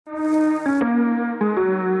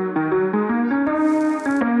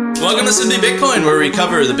Welcome to Simply Bitcoin, where we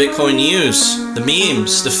cover the Bitcoin news, the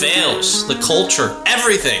memes, the fails, the culture,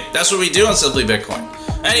 everything. That's what we do on Simply Bitcoin.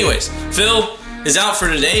 Anyways, Phil is out for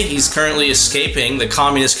today. He's currently escaping the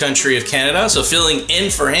communist country of Canada. So filling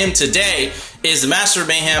in for him today is the master of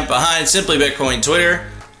mayhem behind Simply Bitcoin Twitter,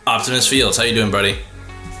 Optimus Fields. How you doing, buddy?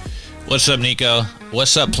 What's up, Nico?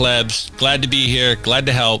 What's up, plebs? Glad to be here. Glad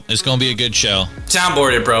to help. It's going to be a good show.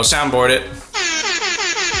 Soundboard it, bro. Soundboard it.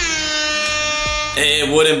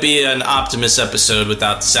 It wouldn't be an Optimus episode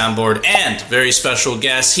without the soundboard and very special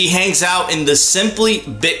guest. He hangs out in the Simply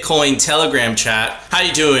Bitcoin Telegram chat. How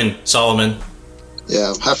you doing, Solomon?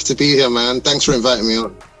 Yeah, happy to be here, man. Thanks for inviting me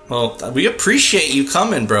on. Well, we appreciate you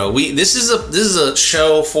coming, bro. This is a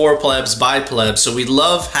show for plebs by plebs, so we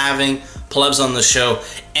love having plebs on the show.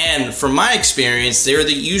 And from my experience, they're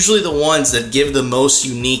usually the ones that give the most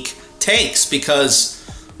unique takes because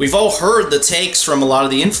we've all heard the takes from a lot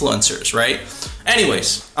of the influencers, right?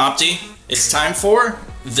 Anyways, Opti, it's time for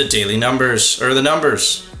the daily numbers, or the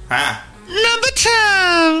numbers. Number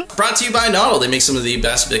 10! Brought to you by Nodl. They make some of the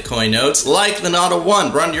best Bitcoin notes, like the Nodl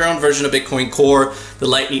One. Run your own version of Bitcoin Core, the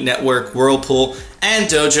Lightning Network, Whirlpool, and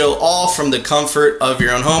Dojo, all from the comfort of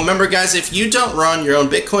your own home. Remember, guys, if you don't run your own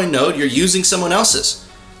Bitcoin node, you're using someone else's.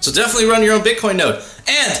 So definitely run your own Bitcoin node.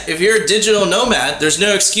 And if you're a digital nomad, there's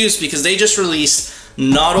no excuse because they just released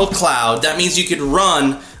Nodl Cloud. That means you could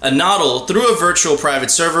run a Nodl through a virtual private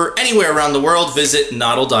server anywhere around the world. Visit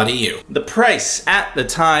nodl.eu. The price at the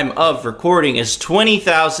time of recording is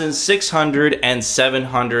 $20,600 and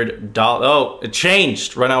 $700. Oh, it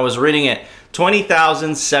changed when I was reading it.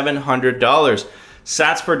 $20,700.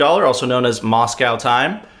 Sats per dollar, also known as Moscow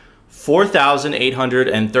time,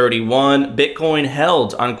 4,831. Bitcoin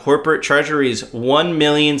held on corporate treasuries,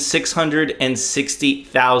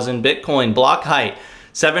 1,660,000 Bitcoin. Block height,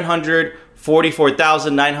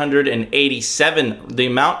 744,987. The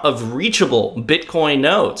amount of reachable Bitcoin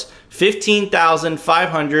nodes,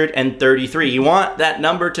 15,533. You want that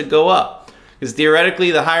number to go up because theoretically,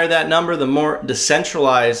 the higher that number, the more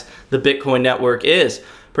decentralized the Bitcoin network is.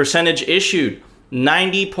 Percentage issued,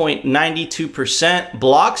 90.92%.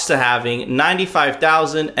 Blocks to halving,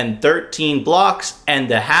 95,013 blocks. And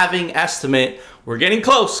the halving estimate, we're getting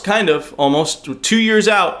close, kind of, almost 2 years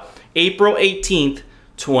out, April 18th,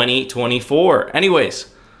 2024.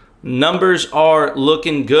 Anyways, numbers are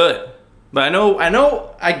looking good. But I know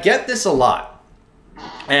I get this a lot.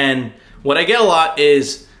 And what I get a lot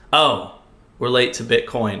is, oh, we're late to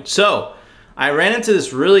Bitcoin. So I ran into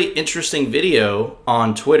this really interesting video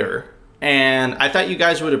on Twitter, and I thought you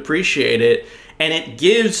guys would appreciate it. And it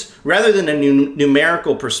gives, rather than a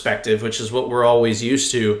numerical perspective, which is what we're always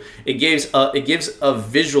used to, it gives a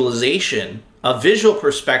visualization, a visual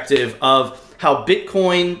perspective of how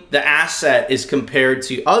Bitcoin, the asset, is compared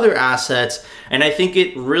to other assets. And I think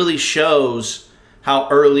it really shows how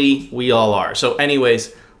early we all are. So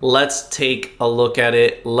anyways, let's take a look at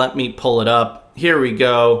it. Let me pull it up. Here we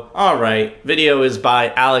go. All right. Video is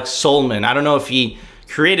by Alex Solomon. I don't know if he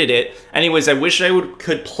created it. Anyways, I wish I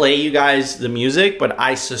could play you guys the music, but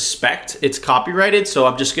I suspect it's copyrighted, so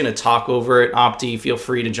I'm just gonna talk over it. Opti, feel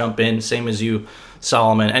free to jump in, same as you,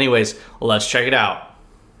 Solomon. Anyways, let's check it out.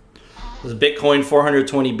 This is Bitcoin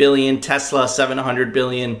 420 billion, Tesla 700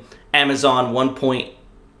 billion, Amazon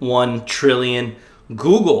 1.1 trillion,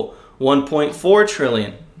 Google 1.4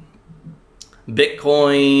 trillion,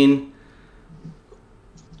 Bitcoin,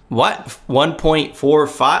 what?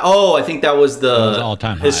 1.45? Oh, I think that was the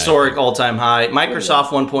historic all-time high. Microsoft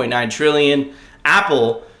 1.9 trillion,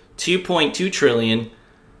 Apple 2.2 trillion,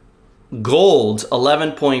 gold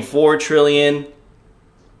 11.4 trillion,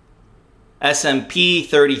 S&P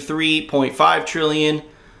 33.5 trillion,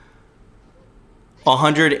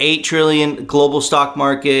 108 trillion global stock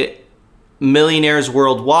market, millionaires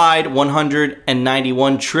worldwide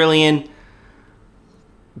 191 trillion,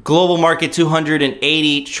 global market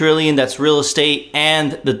 280 trillion, that's real estate,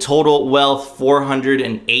 and the total wealth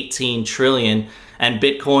 418 trillion. And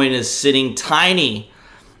Bitcoin is sitting tiny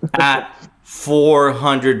at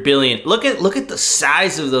 400 billion. Look at the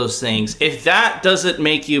size of those things. If that doesn't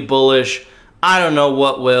make you bullish, I don't know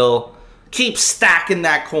what will. Keep stacking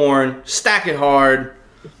that corn, stack it hard.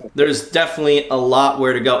 There's definitely a lot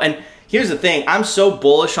where to go. And here's the thing, I'm so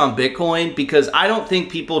bullish on Bitcoin because I don't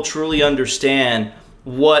think people truly understand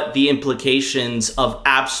what the implications of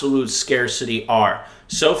absolute scarcity are.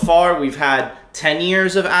 So far, we've had 10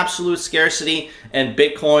 years of absolute scarcity, and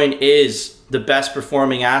Bitcoin is the best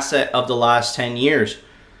performing asset of the last 10 years.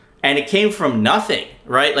 And it came from nothing,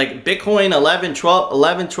 right? Like Bitcoin 11,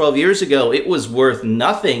 12 years ago, it was worth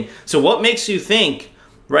nothing. So what makes you think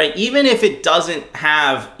right? Even if it doesn't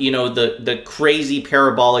have, the crazy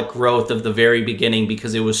parabolic growth of the very beginning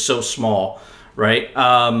because it was so small, right?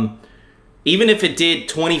 Even if it did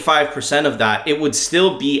 25% of that, it would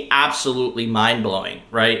still be absolutely mind-blowing,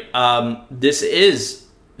 right? This is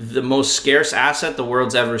the most scarce asset the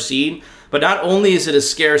world's ever seen. But not only is it a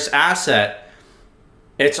scarce asset,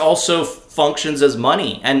 it's also functions as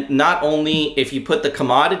money. And not only if you put the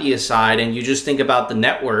commodity aside and you just think about the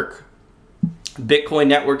network, Bitcoin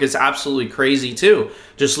network is absolutely crazy too.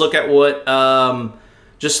 Just look at what some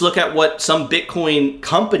Bitcoin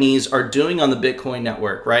companies are doing on the Bitcoin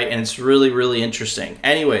network, right? And it's really, really interesting.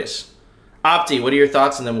 Anyways, Opti, what are your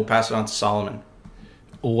thoughts? And then we'll pass it on to Solomon.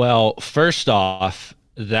 Well, first off,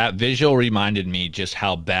 that visual reminded me just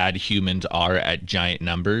how bad humans are at giant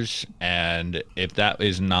numbers. And if that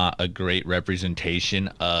is not a great representation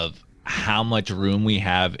of how much room we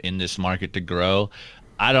have in this market to grow,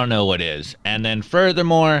 I don't know what is. And then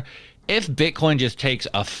furthermore, if Bitcoin just takes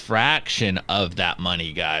a fraction of that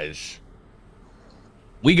money, guys,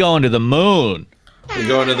 we going to the moon. We're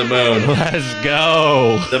going to the moon. Let's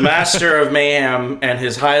go. The master of mayhem and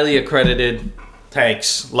his highly accredited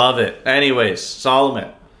takes. Love it. Anyways,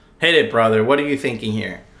 Solomon, hit it, brother. What are you thinking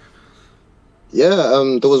here?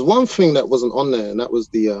 Yeah, there was one thing that wasn't on there, and that was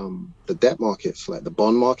the debt markets, like the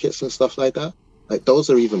bond markets and stuff like that. Like those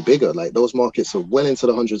are even bigger. Like those markets are well into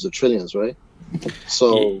the hundreds of trillions, right?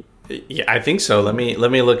 So yeah, I think so. Let me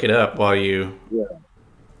look it up while you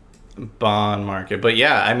bond market. But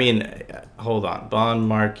yeah, I mean, hold on. Bond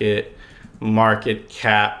market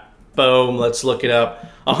cap. Boom. Let's look it up.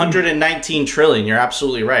 119 trillion. You're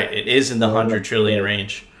absolutely right. It is in the 100 trillion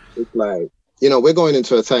range. It's like, we're going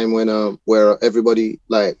into a time when where everybody,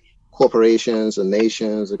 like corporations and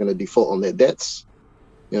nations, are going to default on their debts.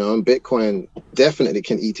 And Bitcoin definitely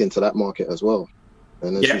can eat into that market as well.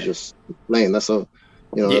 And as you just explained, that's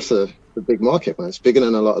that's a big market, man. It's bigger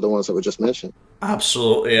than a lot of the ones that were just mentioned.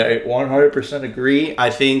 Absolutely, I 100% agree. I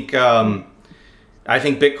think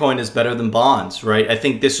Bitcoin is better than bonds, right? I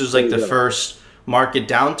think this was like the first market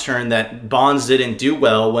downturn that bonds didn't do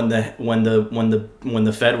well when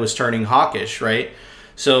the Fed was turning hawkish, right?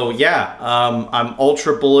 So yeah, I'm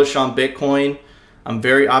ultra bullish on Bitcoin. I'm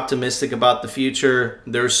very optimistic about the future.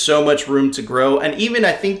 There's so much room to grow, and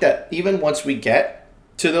I think that even once we get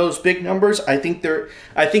to those big numbers, I think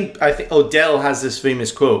Odell has this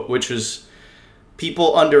famous quote, which was,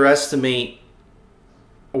 people underestimate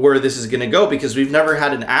where this is going to go because we've never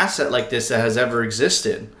had an asset like this that has ever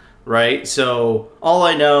existed, right? So all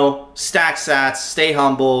I know, stack sats, stay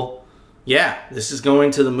humble. Yeah, this is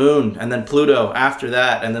going to the moon, and then Pluto after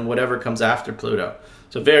that, and then whatever comes after Pluto.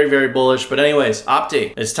 So very, very bullish. But anyways,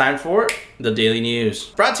 Opti, it's time for the daily news.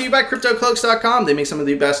 Brought to you by CryptoCloaks.com. They make some of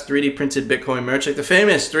the best 3D printed Bitcoin merch, like the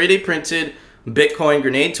famous 3D printed Bitcoin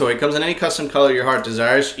grenade toy. It comes in any custom color your heart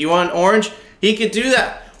desires. You want orange? He could do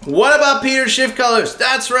that. What about Peter's Shift Colors?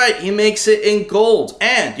 That's right, he makes it in gold.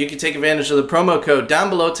 And you can take advantage of the promo code down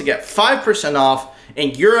below to get 5% off.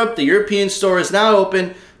 In Europe, the European store is now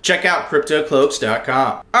open. Check out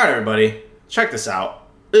CryptoCloaks.com. All right, everybody, check this out.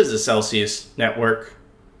 This is the Celsius Network.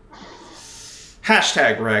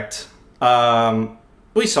 #wrecked.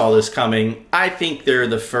 We saw this coming. I think they're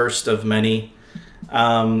the first of many.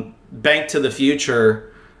 Bank to the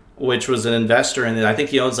Future, which was an investor in it, I think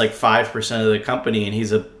he owns like 5% of the company, and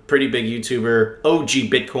he's a pretty big YouTuber. OG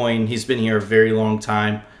Bitcoin. He's been here a very long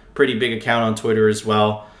time. Pretty big account on Twitter as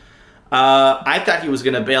well. I thought he was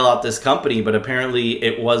going to bail out this company, but apparently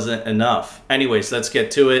it wasn't enough. Anyways, let's get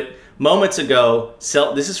to it. Moments ago,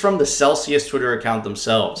 this is from the Celsius Twitter account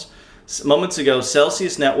themselves. Moments ago,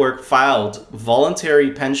 Celsius Network filed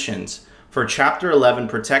voluntary pensions for Chapter 11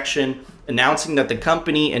 protection, announcing that the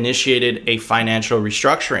company initiated a financial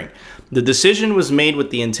restructuring. The decision was made with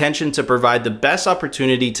the intention to provide the best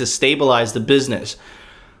opportunity to stabilize the business,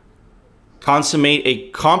 consummate a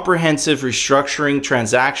comprehensive restructuring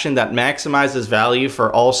transaction that maximizes value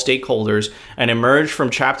for all stakeholders, and emerge from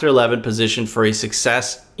Chapter 11 positioned for a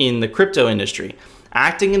success in the crypto industry,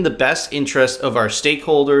 acting in the best interest of our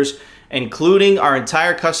stakeholders, including our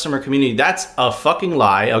entire customer community. That's a fucking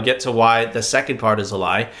lie. I'll get to why the second part is a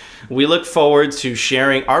lie. We look forward to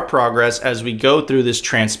sharing our progress as we go through this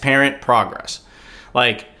transparent progress.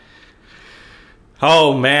 Like,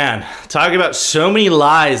 oh man, talk about so many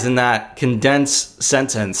lies in that condensed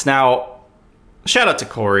sentence. Now, shout out to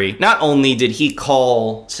Corey. Not only did he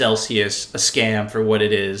call Celsius a scam for what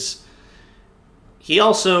it is, he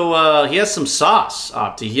also he has some sauce,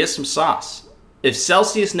 Opti. He has some sauce. If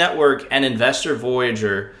Celsius Network and Investor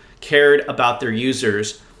Voyager cared about their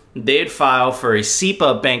users, they'd file for a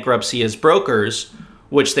SEPA bankruptcy as brokers,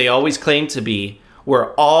 which they always claim to be,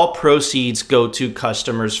 where all proceeds go to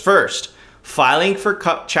customers first. Filing for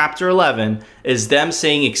Chapter 11 is them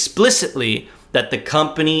saying explicitly that the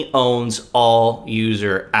company owns all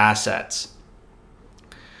user assets.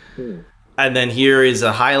 And then here is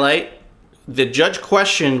a highlight. The judge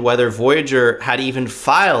questioned whether Voyager had even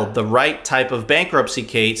filed the right type of bankruptcy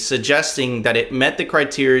case, suggesting that it met the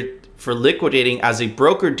criteria for liquidating as a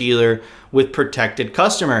broker-dealer with protected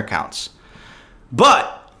customer accounts.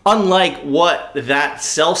 But unlike what that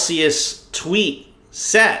Celsius tweet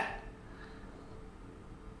said,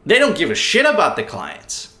 they don't give a shit about the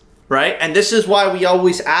clients, right? And this is why we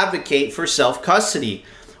always advocate for self-custody.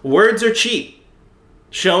 Words are cheap.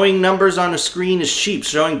 Showing numbers on a screen is cheap.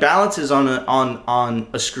 Showing balances on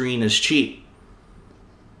a screen is cheap.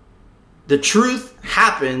 The truth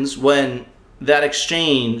happens when that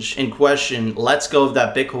exchange in question lets go of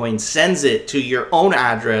that Bitcoin, sends it to your own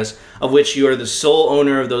address, of which you are the sole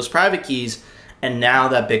owner of those private keys, and now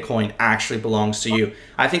that Bitcoin actually belongs to you.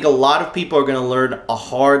 I think a lot of people are going to learn a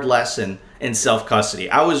hard lesson in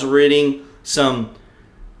self-custody. I was reading some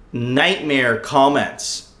nightmare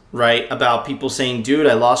comments, right, about people saying, dude,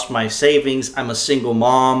 I lost my savings, I'm a single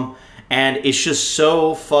mom, and it's just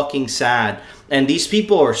so fucking sad. And these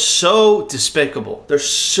people are so despicable. They're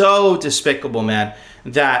so despicable, man,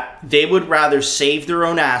 that they would rather save their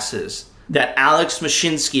own asses, that Alex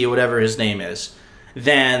Mashinsky, or whatever his name is,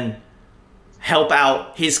 than help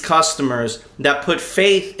out his customers that put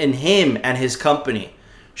faith in him and his company.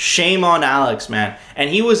 Shame on Alex, man. And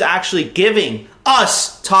he was actually giving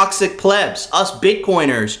us toxic plebs, us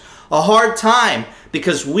Bitcoiners, a hard time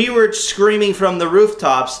because we were screaming from the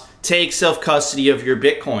rooftops, take self-custody of your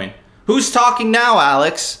Bitcoin. Who's talking now,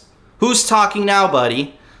 Alex? Who's talking now,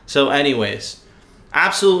 buddy? So anyways,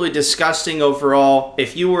 absolutely disgusting overall.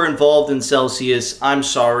 If you were involved in Celsius, I'm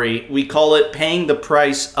sorry. We call it paying the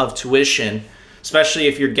price of tuition, especially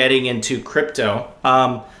if you're getting into crypto.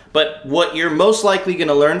 But what you're most likely going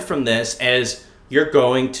to learn from this is you're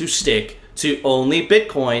going to stick to only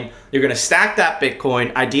Bitcoin. You're going to stack that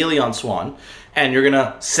Bitcoin, ideally on Swan, and you're going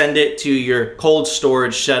to send it to your cold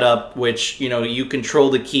storage setup, which, you know, you control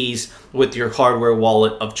the keys with your hardware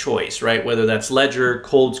wallet of choice, right? Whether that's Ledger,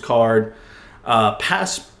 Cold Card,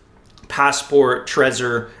 Passport,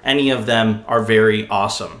 Trezor, any of them are very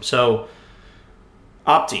awesome. So,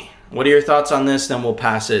 Opti, what are your thoughts on this? Then we'll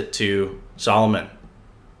pass it to Solomon.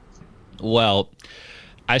 Well,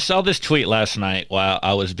 I saw this tweet last night while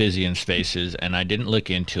I was busy in Spaces, and I didn't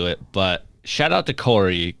look into it, but shout out to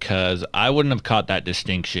Corey, because I wouldn't have caught that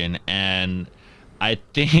distinction, and I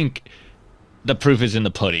think the proof is in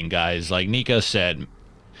the pudding, guys. Like Nico said,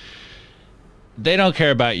 they don't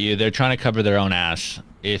care about you. They're trying to cover their own ass.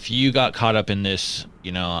 If you got caught up in this,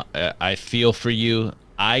 you know, I feel for you.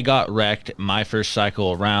 I got wrecked my first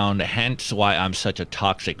cycle around, hence why I'm such a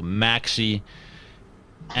toxic maxi.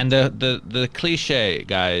 And the cliche,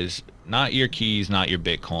 guys, not your keys, not your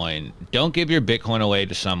Bitcoin. Don't give your Bitcoin away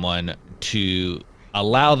to someone to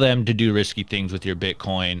allow them to do risky things with your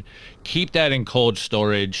Bitcoin. Keep that in cold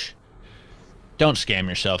storage. Don't scam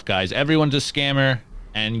yourself, guys. Everyone's a scammer,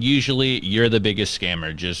 and usually you're the biggest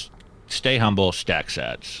scammer. Just stay humble, stack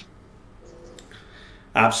sats.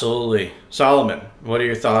 Absolutely. Solomon, what are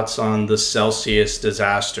your thoughts on the Celsius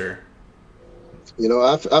disaster? You know,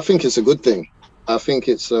 I think it's a good thing. I think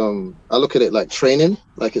it's, I look at it like training,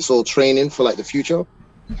 like it's all training for like the future.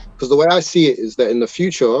 Because the way I see it is that in the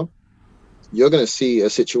future, you're going to see a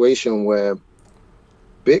situation where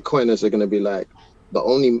Bitcoiners are going to be like the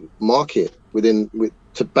only market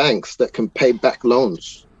to banks that can pay back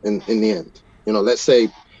loans in the end. You know, let's say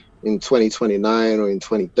in 2029 or in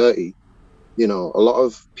 2030, you know, a lot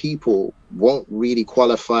of people won't really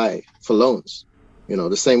qualify for loans, you know,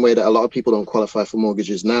 the same way that a lot of people don't qualify for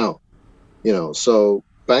mortgages now. You know, so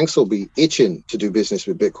banks will be itching to do business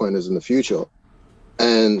with Bitcoiners in the future.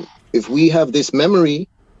 And if we have this memory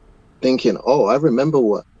thinking, oh, I remember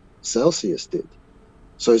what Celsius did.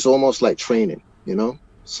 So it's almost like training, you know?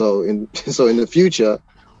 So in the future,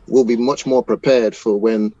 we'll be much more prepared for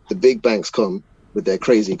when the big banks come with their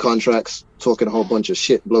crazy contracts, talking a whole bunch of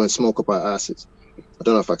shit, blowing smoke up our asses. I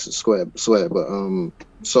don't know if I should swear, but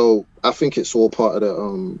so I think it's all part of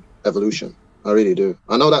the evolution. I really do.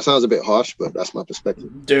 I know that sounds a bit harsh, but that's my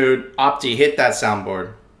perspective. Dude, Opti, hit that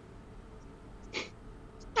soundboard.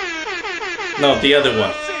 No, the other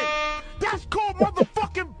one. That's called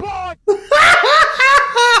motherfucking boy.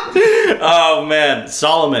 Oh, man.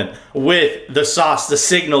 Solomon with the sauce, the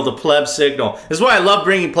signal, the pleb signal. This is why I love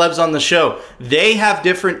bringing plebs on the show. They have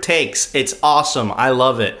different takes. It's awesome. I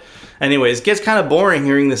love it. Anyways, it gets kind of boring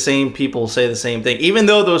hearing the same people say the same thing. Even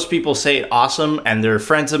though those people say it awesome and they're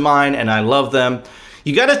friends of mine and I love them,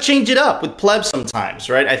 you got to change it up with plebs sometimes,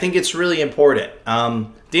 right? I think it's really important.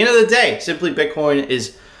 At the end of the day, Simply Bitcoin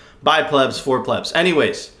is by plebs for plebs.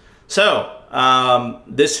 Anyways, so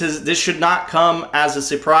this should not come as a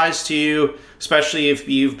surprise to you, especially if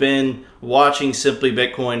you've been watching Simply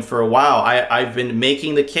Bitcoin for a while. I've been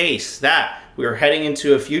making the case that we're heading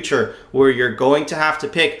into a future where you're going to have to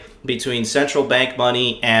pick between central bank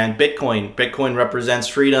money and Bitcoin. Bitcoin represents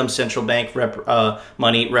freedom. Central bank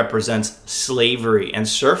money represents slavery and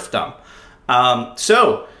serfdom.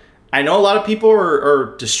 So I know a lot of people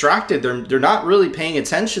are distracted. They're not really paying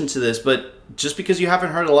attention to this, but just because you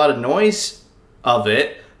haven't heard a lot of noise of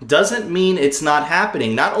it doesn't mean it's not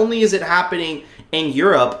happening. Not only is it happening in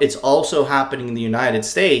Europe, it's also happening in the United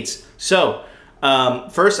States. So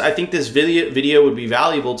first, I think this video would be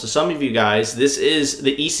valuable to some of you guys. This is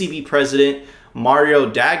the ECB president,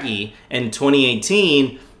 Mario Draghi, in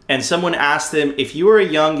 2018. And someone asked him, if you were a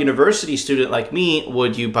young university student like me,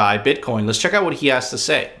 would you buy Bitcoin? Let's check out what he has to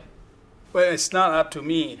say. Well, it's not up to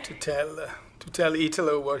me to tell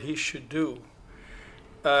Italo what he should do.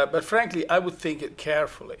 But frankly, I would think it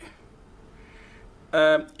carefully.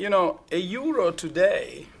 A euro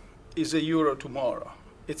today is a euro tomorrow.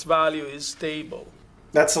 Its value is stable.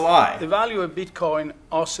 That's a lie. The value of Bitcoin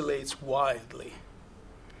oscillates wildly.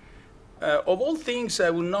 Of all things,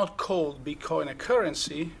 I would not call Bitcoin a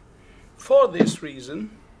currency for this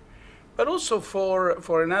reason, but also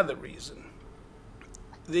for another reason.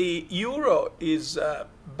 The euro is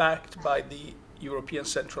backed by the European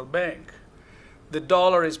Central Bank. The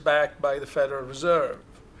dollar is backed by the Federal Reserve.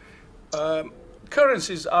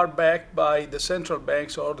 Currencies are backed by the central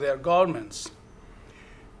banks or their governments.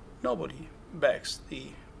 Nobody backs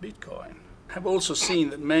the Bitcoin. I've also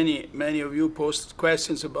seen that many of you posted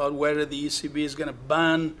questions about whether the ECB is going to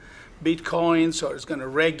ban Bitcoins or is going to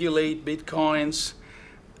regulate Bitcoins.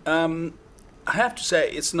 I have to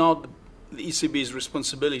say it's not the ECB's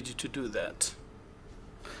responsibility to do that.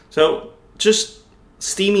 So just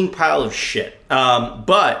steaming pile of shit.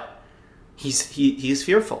 But he's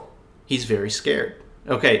fearful. He's very scared.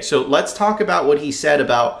 Okay, so let's talk about what he said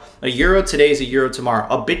about a euro today is a euro tomorrow.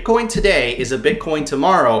 A Bitcoin today is a Bitcoin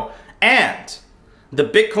tomorrow. And the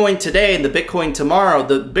Bitcoin today and the Bitcoin tomorrow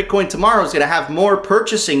is going to have more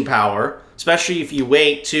purchasing power, especially if you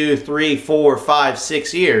wait 2, 3, 4, 5,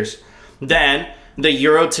 6 years, than the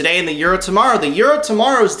euro today and the euro tomorrow. The euro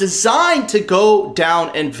tomorrow is designed to go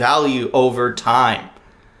down in value over time.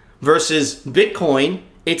 Versus Bitcoin,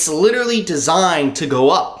 it's literally designed to go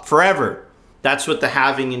up forever. That's what the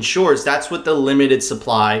halving ensures. That's what the limited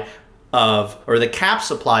supply or the cap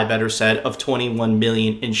supply, better said, of 21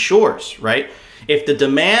 million ensures, right? If the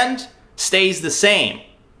demand stays the same,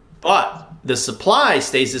 but the supply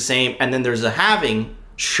stays the same, and then there's a halving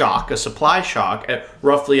shock, a supply shock,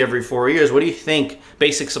 roughly every 4 years, what do you think,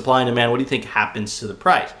 basic supply and demand, what do you think happens to the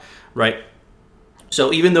price, right?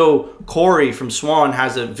 So even though Corey from Swan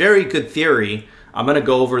has a very good theory, I'm going to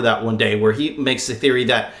go over that one day, where he makes the theory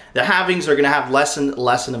that the halvings are going to have less and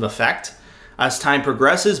less of effect as time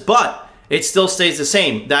progresses, but it still stays the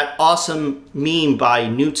same. That awesome meme by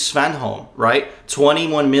Newt Svanholm, right?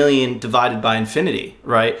 21 million divided by infinity,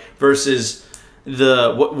 right? Versus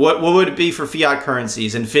what would it be for fiat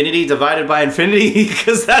currencies? Infinity divided by infinity?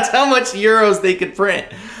 Because that's how much euros they could print.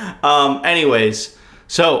 Anyways,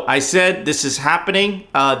 so I said this is happening.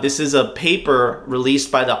 This is a paper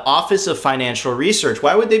released by the Office of Financial Research.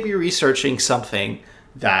 Why would they be researching something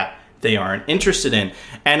that they aren't interested in?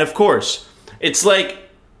 And of course, it's like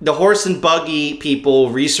the horse and buggy people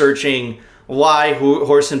researching why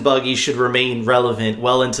horse and buggy should remain relevant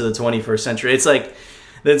well into the 21st century. It's like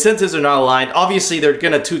the incentives are not aligned. Obviously, they're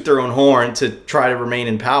going to toot their own horn to try to remain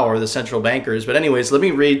in power, the central bankers. But anyways, let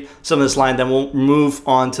me read some of this line, then we'll move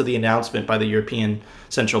on to the announcement by the European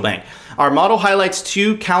Central Bank. Our model highlights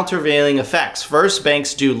two countervailing effects. First,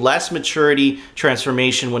 banks do less maturity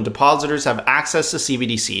transformation when depositors have access to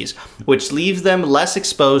CBDCs, which leaves them less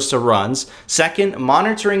exposed to runs. Second,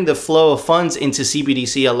 monitoring the flow of funds into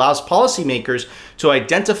CBDC allows policymakers to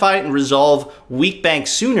identify and resolve weak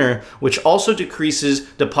banks sooner, which also decreases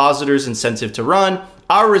depositors' incentive to run.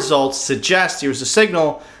 Our results suggest, here's a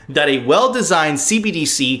signal, that a well-designed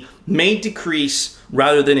CBDC may decrease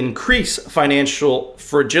rather than increase financial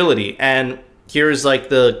fragility. And here's like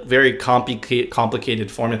the very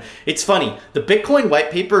complicated formula. It's funny. The Bitcoin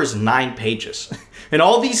white paper is 9 pages. And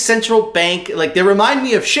all these central bank, like, they remind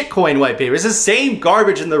me of shitcoin white papers. It's the same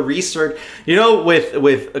garbage in the research, you know, with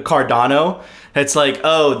Cardano. It's like,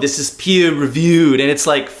 oh, this is peer reviewed, and it's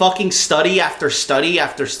like fucking study after study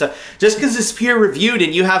after study. Just because it's peer reviewed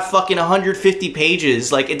and you have fucking 150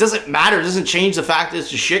 pages, like, it doesn't matter. It doesn't change the fact that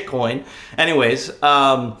it's a shitcoin. Anyways,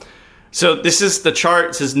 so this is the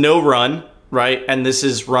chart. It says no run, right? And this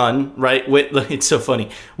is run, right? It's so funny.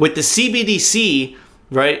 With the CBDC,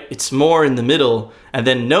 right, it's more in the middle, and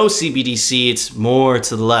then no CBDC, it's more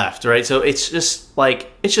to the left, right? So it's just like,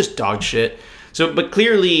 it's just dog shit. So, but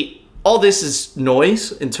clearly, all this is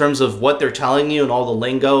noise in terms of what they're telling you and all the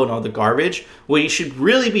lingo and all the garbage. What you should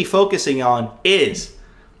really be focusing on is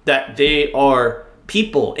that they are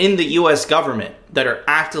people in the US government that are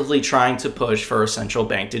actively trying to push for a central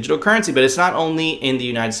bank digital currency. But it's not only in the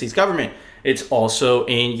United States government, it's also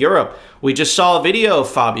in Europe. We just saw a video of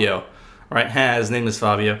Fabio, right? His name is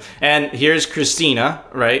Fabio. And here's Christina,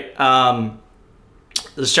 right?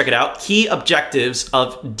 Let's check it out. Key objectives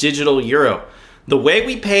of digital euro. The way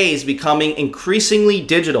we pay is becoming increasingly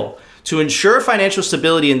digital. To ensure financial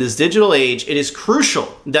stability in this digital age, it is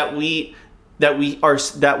crucial that we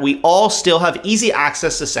all still have easy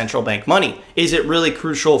access to central bank money. Is it really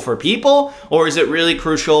crucial for people, or is it really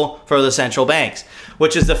crucial for the central banks?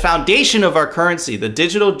 Which is the foundation of our currency. The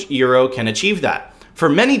digital euro can achieve that. For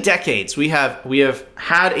many decades, we have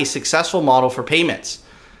had a successful model for payments.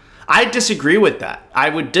 I disagree with that. I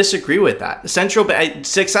would disagree with that.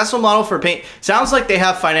 Successful model for payment sounds like they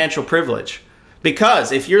have financial privilege,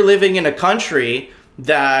 because if you're living in a country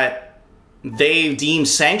that they deem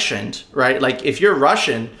sanctioned, right? Like if you're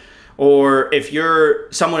Russian, or if you're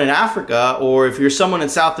someone in Africa, or if you're someone in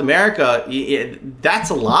South America, that's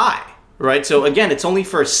a lie, right? So again, it's only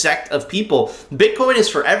for a sect of people. Bitcoin is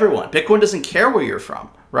for everyone. Bitcoin doesn't care where you're from,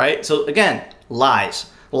 right? So again, lies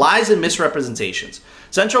and misrepresentations.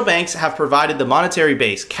 Central banks have provided the monetary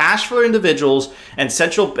base, cash for individuals, and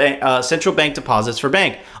central bank deposits for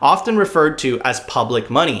bank, often referred to as public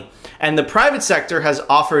money. And the private sector has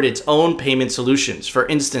offered its own payment solutions. For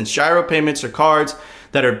instance, gyro payments or cards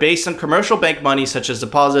that are based on commercial bank money, such as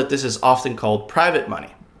deposit. This is often called private money.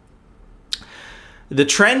 The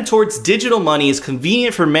trend towards digital money is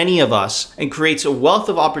convenient for many of us and creates a wealth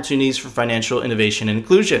of opportunities for financial innovation and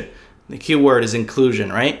inclusion. The key word is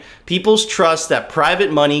inclusion, right? People's trust that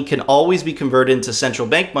private money can always be converted into central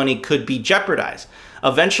bank money could be jeopardized,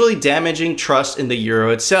 eventually damaging trust in the euro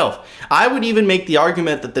itself. I would even make the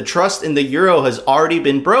argument that the trust in the euro has already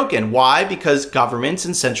been broken. Why? Because governments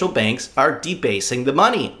and central banks are debasing the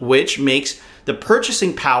money, which makes the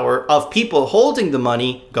purchasing power of people holding the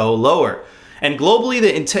money go lower. And globally,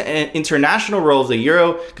 the international role of the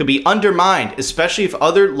euro could be undermined, especially if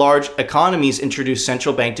other large economies introduce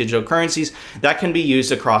central bank digital currencies that can be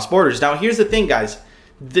used across borders. Now, here's the thing, guys.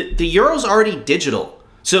 The euro's already digital.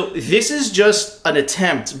 So this is just an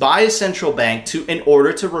attempt by a central bank in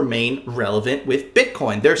order to remain relevant with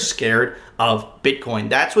Bitcoin. They're scared of Bitcoin.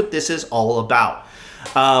 That's what this is all about.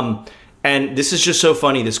 And this is just so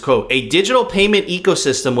funny, this quote. A digital payment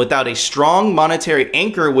ecosystem without a strong monetary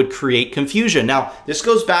anchor would create confusion. Now, this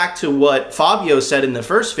goes back to what Fabio said in the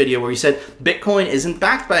first video, where he said Bitcoin isn't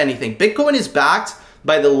backed by anything. Bitcoin is backed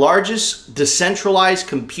by the largest decentralized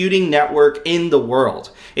computing network in the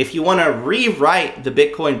world. If you want to rewrite the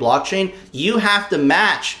Bitcoin blockchain, you have to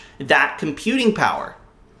match that computing power.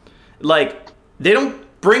 Like, they don't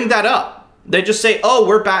bring that up. They just say, oh,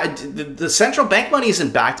 we're back. The central bank money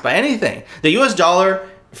isn't backed by anything. The US dollar,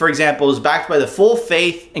 for example, is backed by the full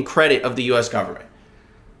faith and credit of the US government.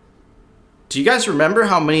 Do you guys remember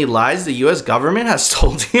how many lies the US government has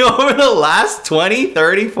told you over the last 20,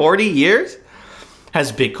 30, 40 years?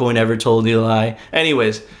 Has Bitcoin ever told you a lie?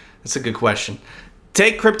 Anyways, that's a good question.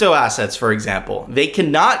 Take crypto assets, for example. They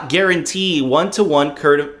cannot guarantee one-to-one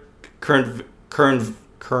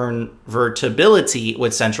convertibility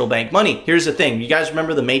with central bank money. Here's the thing. You guys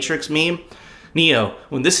remember the Matrix meme? Neo,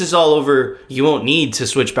 when this is all over, you won't need to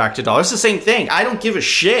switch back to dollars. It's the same thing. I don't give a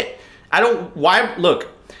shit. Look,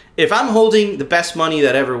 if I'm holding the best money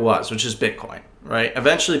that ever was, which is Bitcoin, right?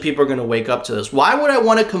 Eventually people are going to wake up to this. Why would I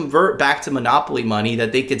want to convert back to monopoly money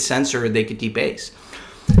that they could censor or they could debase?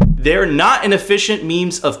 They're not an efficient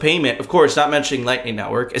means of payment. Of course, not mentioning Lightning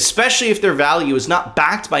Network, especially if their value is not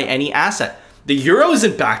backed by any asset. The euro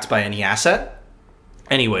isn't backed by any asset.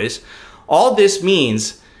 Anyways, all this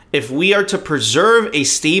means if we are to preserve a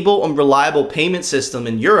stable and reliable payment system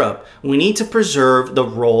in Europe, we need to preserve the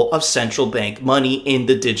role of central bank money in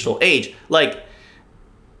the digital age. Like,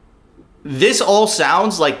 this all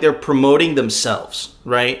sounds like they're promoting themselves,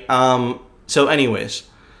 right? So anyways,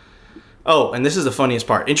 Oh, and this is the funniest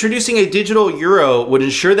part. Introducing a digital euro would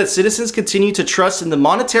ensure that citizens continue to trust in the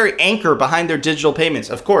monetary anchor behind their digital payments.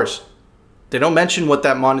 Of course, they don't mention what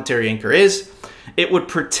that monetary anchor is. It would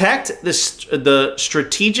protect the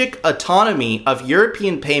strategic autonomy of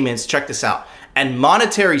European payments, check this out, and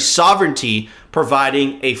monetary sovereignty,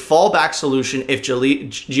 providing a fallback solution if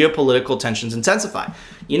geopolitical tensions intensify.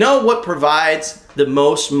 You know what provides the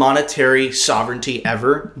most monetary sovereignty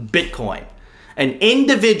ever? Bitcoin. An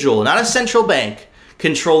individual, not a central bank,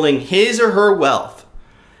 controlling his or her wealth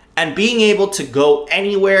and being able to go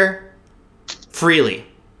anywhere freely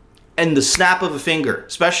in the snap of a finger,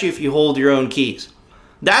 especially if you hold your own keys.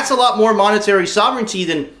 That's a lot more monetary sovereignty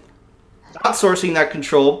than outsourcing that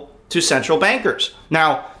control to central bankers.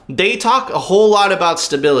 Now, they talk a whole lot about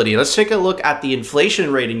stability. Let's take a look at the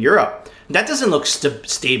inflation rate in Europe. That doesn't look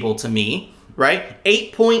stable to me, right?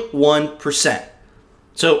 8.1%.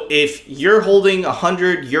 So if you're holding a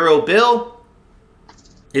 100 euro bill,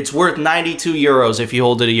 it's worth 92 euros if you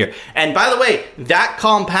hold it a year. And by the way, that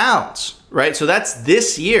compounds, right? So that's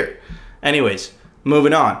this year. Anyways,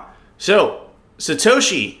 moving on. So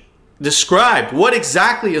Satoshi described what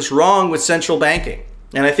exactly is wrong with central banking.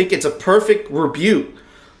 And I think it's a perfect rebuke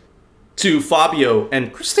to Fabio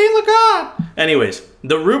and Christine Lagarde. Anyways,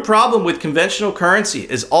 the root problem with conventional currency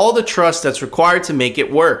is all the trust that's required to make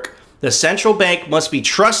it work. The central bank must be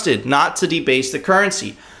trusted not to debase the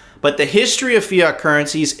currency. But the history of fiat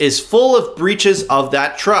currencies is full of breaches of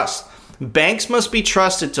that trust. Banks must be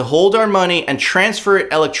trusted to hold our money and transfer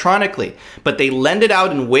it electronically, but they lend it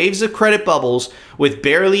out in waves of credit bubbles with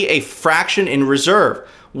barely a fraction in reserve.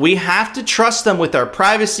 We have to trust them with our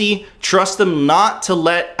privacy, trust them not to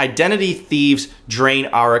let identity thieves drain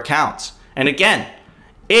our accounts. And again,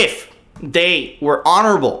 if they were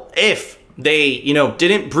honorable, if they,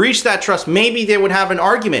 didn't breach that trust, maybe they would have an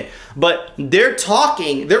argument. But they're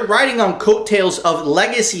riding on coattails of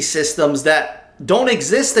legacy systems that don't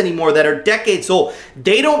exist anymore, that are decades old.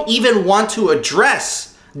 They don't even want to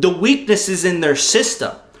address the weaknesses in their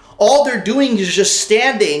system. All they're doing is just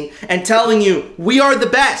standing and telling you, we are the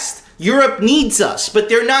best. Europe needs us. But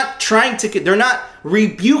they're not they're not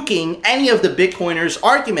rebuking any of the Bitcoiners'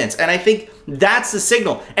 arguments. And I think that's the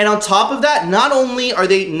signal. And on top of that, not only are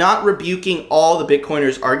they not rebuking all the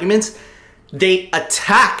Bitcoiners' arguments, they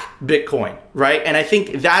attack Bitcoin, right? And I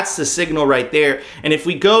think that's the signal right there. And if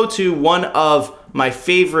we go to one of my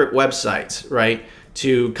favorite websites, right,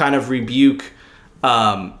 to kind of rebuke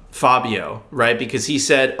Fabio, right? Because he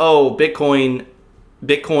said, oh, Bitcoin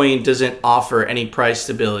doesn't offer any price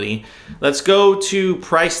stability. Let's go to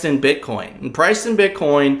Priced in Bitcoin. And Priced in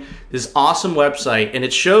Bitcoin is an awesome website, and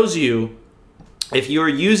it shows you, if you're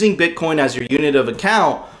using Bitcoin as your unit of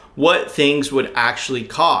account, what things would actually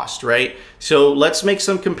cost, right? So let's make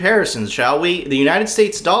some comparisons, shall we? The United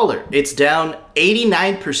States dollar, it's down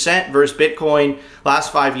 89% versus Bitcoin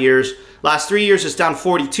last 5 years. Last 3 years, it's down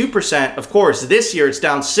 42%. Of course, this year, it's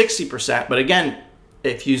down 60%. But again,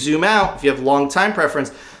 if you zoom out, if you have long time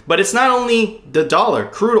preference, but it's not only the dollar.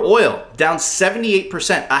 Crude oil, down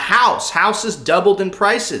 78%. A house has doubled in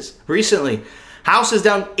prices recently. House is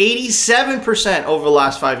down 87% over the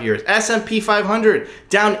last 5 years. S&P 500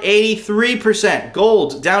 down 83%.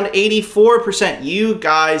 Gold down 84%. You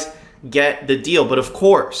guys get the deal. But of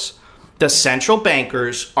course, the central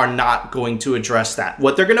bankers are not going to address that.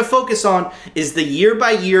 What they're going to focus on is the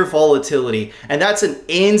year-by-year volatility. And that's an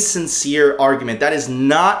insincere argument. That is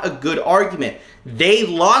not a good argument. They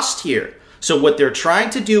lost here. So what they're trying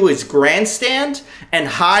to do is grandstand and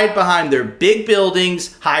hide behind their big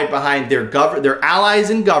buildings, hide behind their allies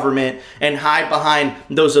in government, and hide behind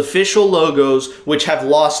those official logos, which have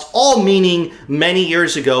lost all meaning many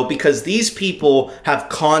years ago because these people have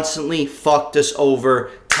constantly fucked us over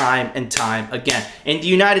time and time again. In the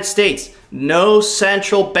United States, no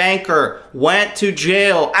central banker went to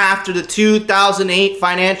jail after the 2008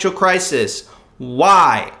 financial crisis.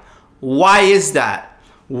 Why? Why is that?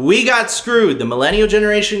 We got screwed. The millennial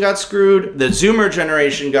generation got screwed. The Zoomer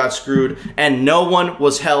generation got screwed. And no one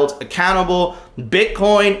was held accountable.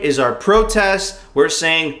 Bitcoin is our protest. We're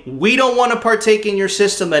saying we don't want to partake in your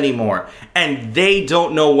system anymore. And they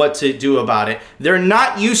don't know what to do about it. They're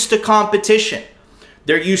not used to competition.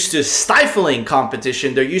 They're used to stifling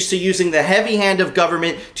competition. They're used to using the heavy hand of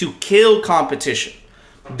government to kill competition.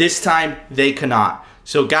 This time, they cannot.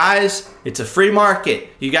 So guys, it's a free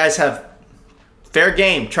market. You guys have fair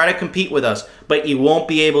game. Try to compete with us, but you won't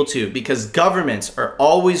be able to because governments are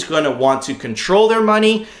always going to want to control their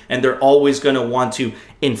money and they're always going to want to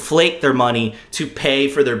inflate their money to pay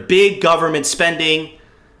for their big government spending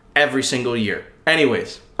every single year.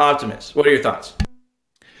 Anyways, Optimus, what are your thoughts?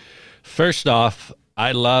 First off,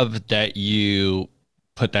 I love that you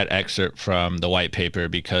put that excerpt from the white paper,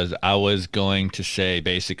 because I was going to say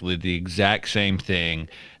basically the exact same thing,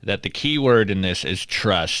 that the key word in this is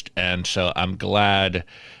trust. And so I'm glad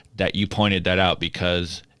that you pointed that out,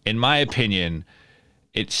 because in my opinion,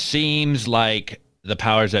 it seems like the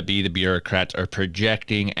powers that be, the bureaucrats, are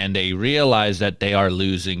projecting, and they realize that they are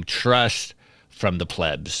losing trust from the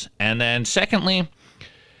plebs. And then secondly,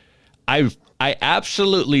 I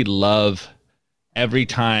absolutely love every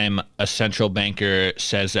time a central banker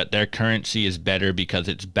says that their currency is better because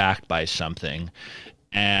it's backed by something.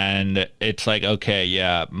 And it's like, okay,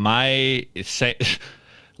 yeah,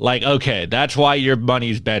 like, okay, that's why your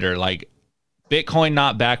money's better. Like, Bitcoin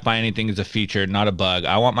not backed by anything is a feature, not a bug.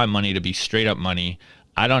 I want my money to be straight up money.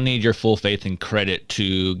 I don't need your full faith and credit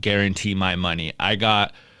to guarantee my money. I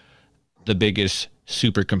got the biggest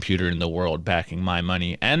supercomputer in the world backing my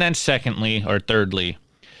money. And then secondly, or thirdly,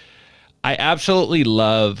 I absolutely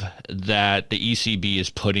love that the ECB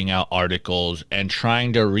is putting out articles and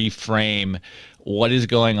trying to reframe what is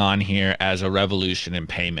going on here as a revolution in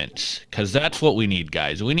payments, because that's what we need,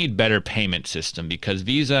 guys. We need better payment system, because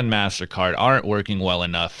Visa and MasterCard aren't working well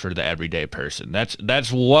enough for the everyday person.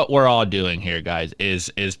 That's what we're all doing here, guys,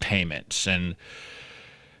 is payments. And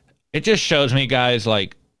it just shows me, guys,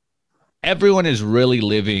 like, everyone is really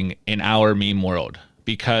living in our meme world,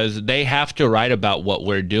 because they have to write about what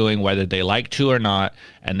we're doing, whether they like to or not,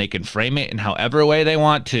 and they can frame it in however way they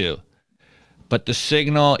want to. But the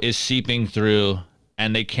signal is seeping through,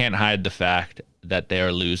 and they can't hide the fact that they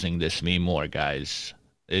are losing this meme war, guys.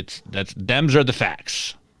 Dems are the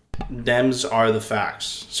facts. Dems are the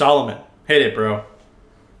facts. Solomon, hit it, bro.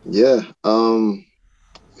 Yeah. Who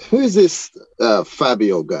is this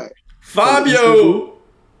Fabio guy? Fabio!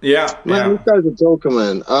 Yeah. Man, this guy's a joker,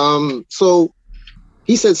 man. So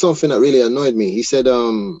he said something that really annoyed me. He said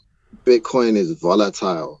Bitcoin is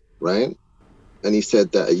volatile, right? And he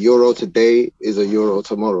said that a euro today is a euro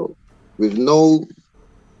tomorrow, with no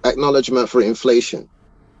acknowledgement for inflation.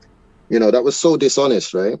 You know, that was so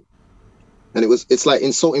dishonest, right? And it's like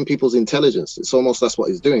insulting people's intelligence. It's almost that's what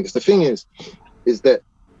he's doing. Because the thing is that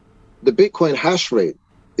the Bitcoin hash rate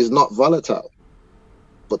is not volatile,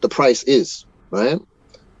 but the price is, right?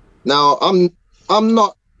 Now, I'm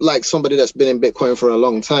not like somebody that's been in Bitcoin for a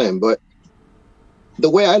long time, but the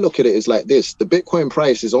way I look at it is like this. The Bitcoin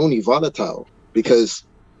price is only volatile because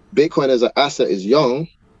Bitcoin as an asset is young,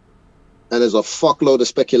 and there's a fuckload of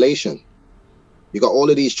speculation. You got all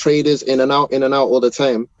of these traders in and out all the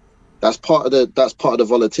time. That's part of the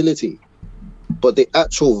volatility. But the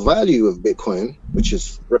actual value of Bitcoin, which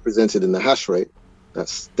is represented in the hash rate,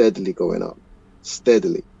 that's steadily going up,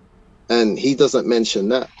 steadily. And he doesn't mention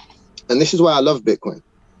that. And this is why I love Bitcoin,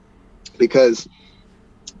 because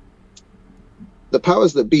the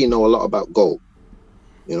powers that be know a lot about gold.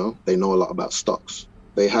 You know, they know a lot about stocks.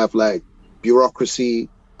 They have like bureaucracy,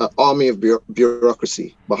 an army of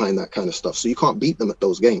bureaucracy behind that kind of stuff. So you can't beat them at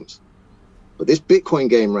those games. But this Bitcoin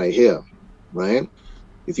game right here, right?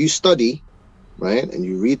 If you study, right, and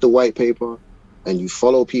you read the white paper and you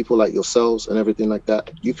follow people like yourselves and everything like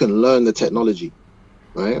that, you can learn the technology,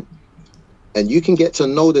 right? And you can get to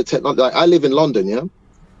know the technology. Like I live in London, yeah?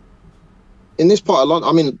 In this part of London,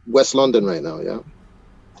 I'm in West London right now, yeah?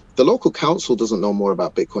 The local council doesn't know more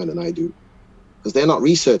about Bitcoin than I do because they're not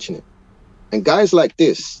researching it. And guys like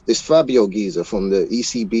this Fabio geezer from the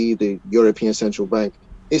ECB, the European Central Bank,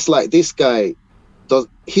 it's like this guy,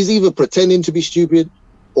 he's either pretending to be stupid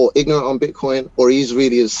or ignorant on Bitcoin, or he's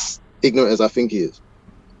really as ignorant as I think he is.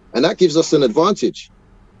 And that gives us an advantage.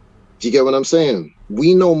 Do you get what I'm saying?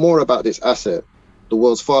 We know more about this asset, the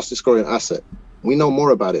world's fastest growing asset. We know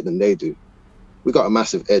more about it than they do. We got a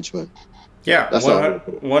massive edge, man. Yeah,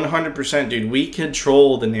 100%, dude. We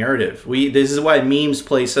control the narrative. This is why memes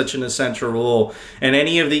play such an essential role. And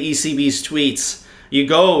any of the ECB's tweets,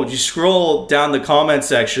 you scroll down the comment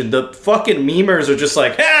section, the fucking memers are just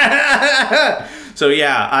like, So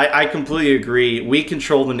yeah, I completely agree. We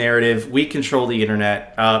control the narrative. We control the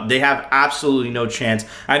internet. They have absolutely no chance.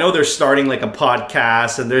 I know they're starting like a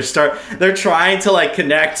podcast and they're trying to like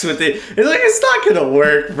connect with it. It's like, it's not gonna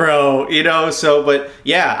work, bro. You know. So, but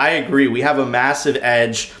yeah, I agree. We have a massive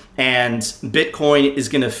edge, and Bitcoin is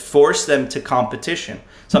gonna force them to competition,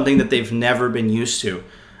 something that they've never been used to.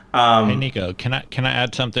 Hey Nico, can I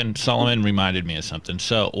add something? Solomon reminded me of something.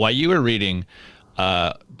 So while you were reading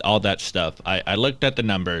all that stuff, I looked at the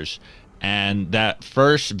numbers, and that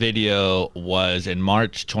first video was in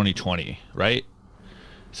March 2020, right?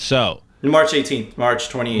 So March 18th, March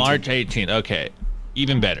 2018. March 18th, okay,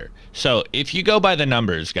 even better. So if you go by the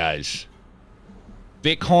numbers, guys,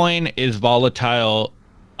 Bitcoin is volatile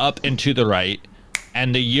up and to the right,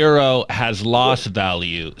 and the euro has lost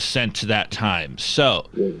value since that time. So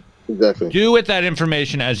Yeah, exactly. do with that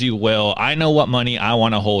information as you will. I know what money I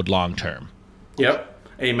want to hold long term. Yep.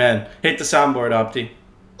 Amen. Hit the soundboard, Opti.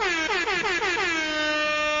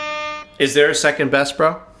 Is there a second best,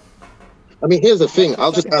 bro? I mean, here's the thing.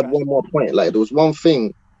 I'll just add one more point. Like, there was one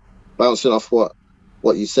thing bouncing off what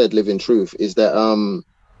you said, Living Truth, is that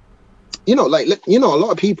you know, like, a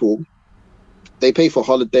lot of people, they pay for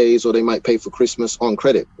holidays or they might pay for Christmas on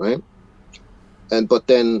credit, right? But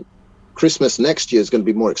then Christmas next year is going to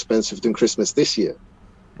be more expensive than Christmas this year,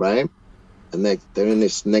 right? And they're in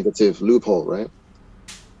this negative loophole, right?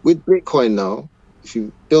 With Bitcoin now, if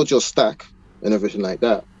you build your stack and everything like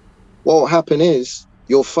that, what will happen is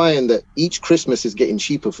you'll find that each Christmas is getting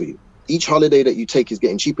cheaper for you. Each holiday that you take is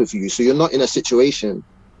getting cheaper for you. So you're not in a situation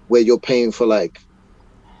where you're paying for like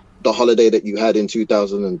the holiday that you had in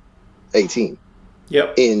 2018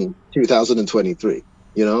 in 2023,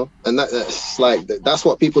 you know? And that's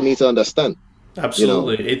what people need to understand.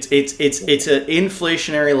 Absolutely. You know? It's an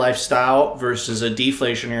inflationary lifestyle versus a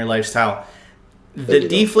deflationary lifestyle. The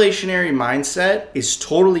deflationary mindset is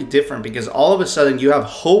totally different because all of a sudden you have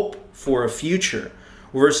hope for a future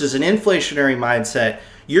versus an inflationary mindset.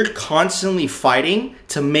 You're constantly fighting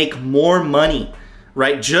to make more money,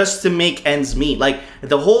 right? Just to make ends meet. Like,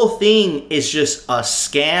 the whole thing is just a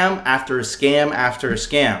scam after a scam after a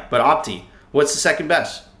scam. But Opti, what's the second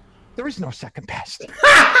best? There is no second best.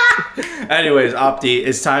 Anyways, Opti,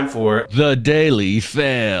 it's time for The Daily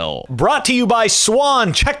Fail. Brought to you by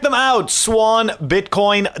Swan. Check them out,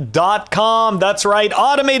 swanbitcoin.com. That's right,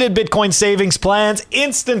 automated Bitcoin savings plans,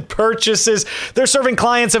 instant purchases. They're serving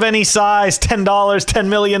clients of any size, $10, $10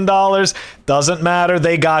 million. Doesn't matter,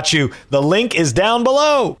 they got you. The link is down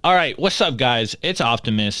below. All right, what's up, guys? It's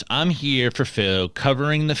Optimus. I'm here for Phil,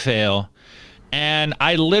 covering the fail. And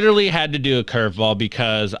I literally had to do a curveball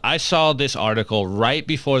because I saw this article right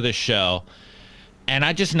before the show, and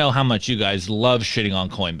I just know how much you guys love shitting on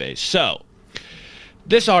Coinbase. So,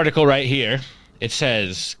 this article right here, it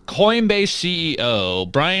says, Coinbase CEO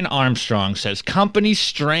Brian Armstrong says companies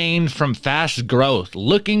strained from fast growth,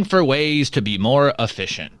 looking for ways to be more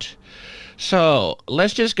efficient. So,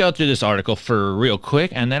 let's just go through this article for real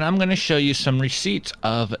quick, and then I'm going to show you some receipts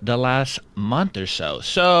of the last month or so.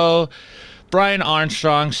 So, Brian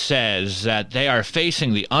Armstrong says that they are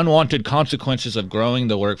facing the unwanted consequences of growing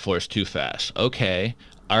the workforce too fast. Okay,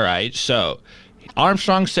 all right. So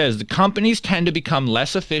Armstrong says the companies tend to become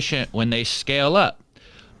less efficient when they scale up.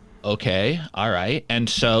 Okay, all right. And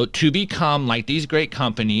so to become like these great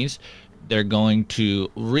companies, they're going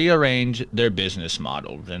to rearrange their business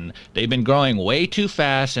models. And they've been growing way too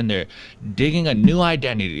fast, and they're digging a new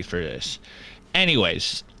identity for this.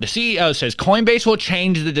 Anyways, the CEO says Coinbase will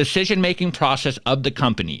change the decision-making process of the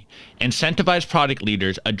company, incentivize product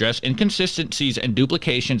leaders, address inconsistencies and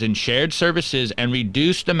duplications in shared services, and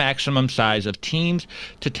reduce the maximum size of teams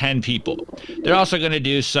to 10 people. They're also going to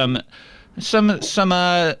do some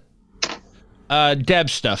dev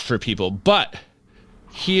stuff for people. But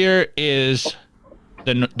here is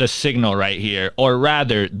the signal right here, or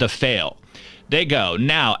rather the fail. They go,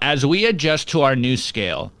 now, as we adjust to our new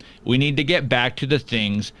scale, we need to get back to the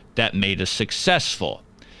things that made us successful.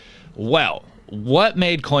 Well, what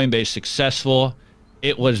made Coinbase successful?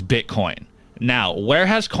 It was Bitcoin. Now, where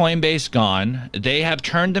has Coinbase gone? They have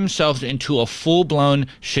turned themselves into a full-blown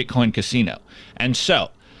shitcoin casino. And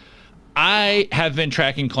so, I have been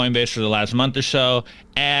tracking Coinbase for the last month or so,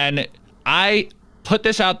 and I put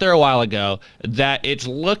this out there a while ago that it's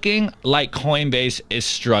looking like Coinbase is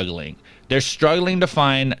struggling. They're struggling to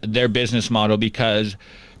find their business model because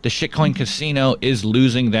the shitcoin casino is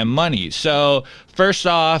losing them money. So first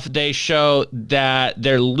off, they show that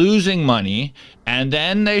they're losing money, and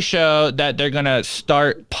then they show that they're going to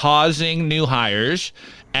start pausing new hires,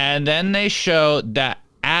 and then they show that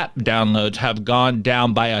app downloads have gone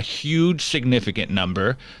down by a huge significant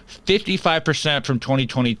number, 55% from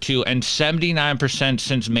 2022 and 79%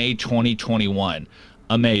 since May 2021.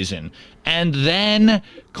 Amazing. And then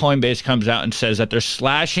Coinbase comes out and says that they're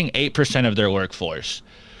slashing 8% of their workforce.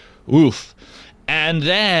 Oof. And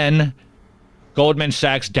then Goldman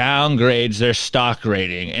Sachs downgrades their stock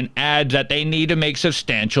rating and adds that they need to make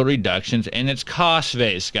substantial reductions in its cost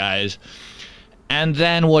base, guys. And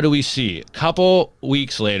then what do we see? A couple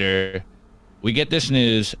weeks later, we get this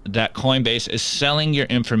news that Coinbase is selling your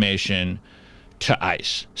information to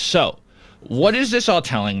ICE. So, what is this all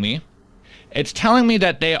telling me? It's telling me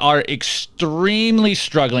that they are extremely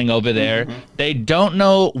struggling over there. They don't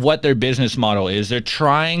know what their business model is. They're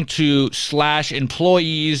trying to slash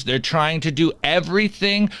employees. They're trying to do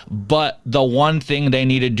everything but the one thing they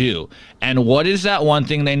need to do. And what is that one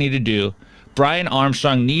thing they need to do? Brian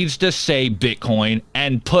Armstrong needs to say Bitcoin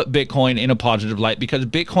and put Bitcoin in a positive light, because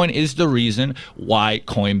Bitcoin is the reason why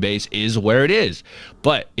Coinbase is where it is.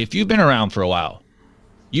 But if you've been around for a while,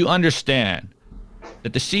 you understand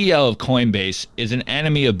that the CEO of Coinbase is an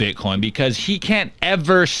enemy of Bitcoin because he can't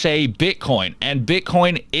ever say Bitcoin, and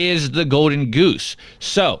Bitcoin is the golden goose.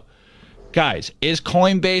 So, guys, is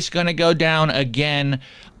Coinbase going to go down again?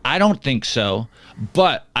 I don't think so,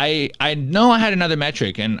 but I know I had another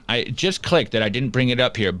metric, and I just clicked that I didn't bring it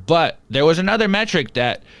up here, but there was another metric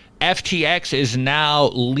that FTX is now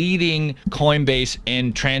leading Coinbase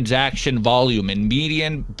in transaction volume and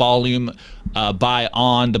median volume by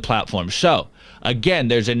on the platform. So, again,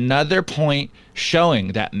 there's another point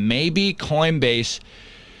showing that maybe Coinbase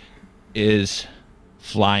is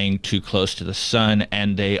flying too close to the sun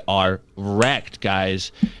and they are wrecked,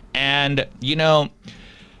 guys. And, you know,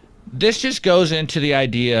 this just goes into the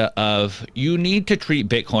idea of you need to treat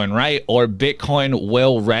Bitcoin right, or Bitcoin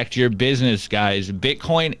will wreck your business, guys.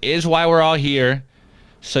 Bitcoin is why we're all here.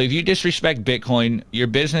 So if you disrespect Bitcoin, your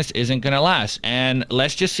business isn't going to last. And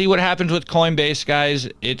let's just see what happens with Coinbase, guys.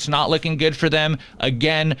 It's not looking good for them.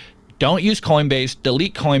 Again, don't use Coinbase.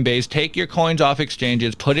 Delete Coinbase. Take your coins off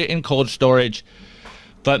exchanges. Put it in cold storage.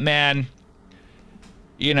 But, man,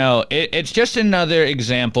 you know, it's just another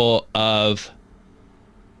example of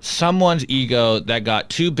someone's ego that got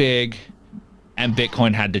too big and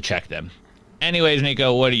Bitcoin had to check them. Anyways,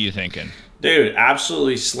 Nico, what are you thinking? Dude,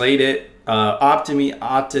 absolutely slayed it. Optimus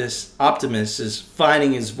is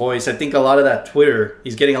finding his voice. I think a lot of that Twitter,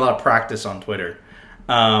 he's getting a lot of practice on Twitter.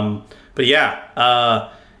 But yeah,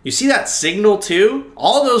 you see that signal too?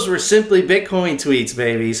 All those were simply Bitcoin tweets,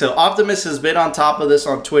 baby. So Optimus has been on top of this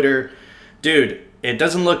on Twitter. Dude, it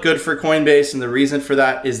doesn't look good for Coinbase, and the reason for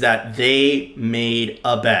that is that they made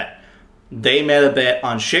a bet. They made a bet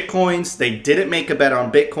on shitcoins. They didn't make a bet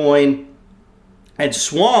on Bitcoin. And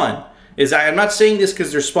Swan is, I'm not saying this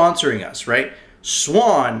because they're sponsoring us, right?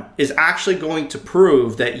 Swan is actually going to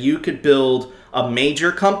prove that you could build a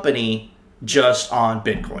major company just on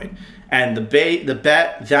Bitcoin. And the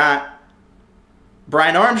bet that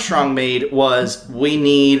Brian Armstrong made was, we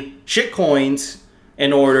need shitcoins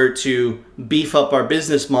in order to beef up our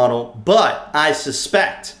business model. But I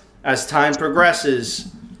suspect as time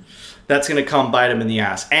progresses, that's going to come bite them in the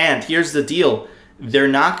ass. And here's the deal. They're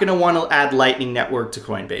not going to want to add Lightning Network to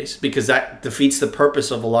Coinbase because that defeats the purpose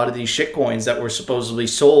of a lot of these shitcoins that were supposedly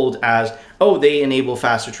sold as, oh, they enable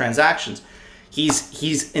faster transactions. He's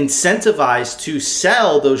incentivized to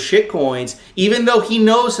sell those shitcoins, even though he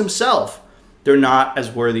knows himself they're not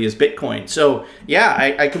as worthy as Bitcoin. So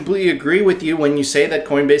yeah, I completely agree with you when you say that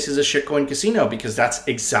Coinbase is a shitcoin casino, because that's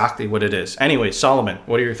exactly what it is. Anyway, Solomon,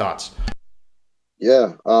 what are your thoughts?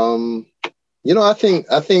 Yeah, you know, I think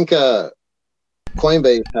Coinbase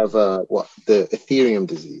have the Ethereum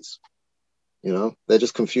disease. You know, they're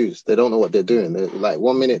just confused. They don't know what they're doing. They're like,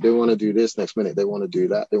 one minute they want to do this, next minute they want to do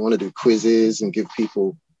that. They want to do quizzes and give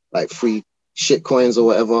people like free shit coins or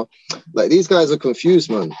whatever. Like, these guys are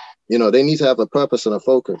confused, man. You know, they need to have a purpose and a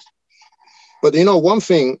focus. But you know, one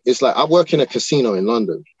thing is, like, I work in a casino in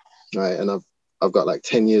London, right? And I've got like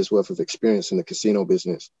 10 years worth of experience in the casino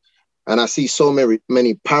business. And I see so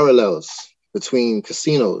many parallels between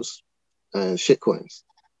casinos and shitcoins,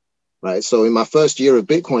 right? So in my first year of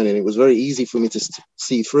Bitcoining, it was very easy for me to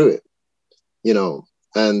see through it, you know.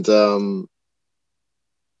 And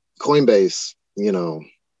Coinbase, you know,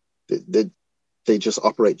 they just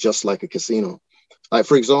operate just like a casino. Like,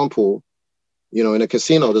 for example, you know, in a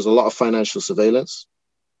casino, there's a lot of financial surveillance.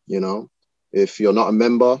 You know, if you're not a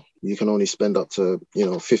member, you can only spend up to, you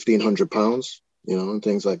know, £1,500, you know, and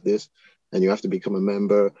things like this. And you have to become a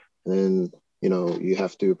member, and, you know, you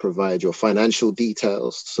have to provide your financial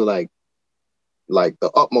details to like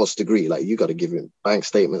the utmost degree. Like, you got to give him bank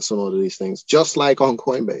statements and all of these things, just like on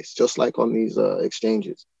Coinbase, just like on these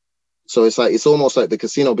exchanges. So it's like, it's almost like the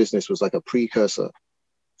casino business was like a precursor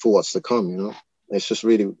for what's to come, you know. It's just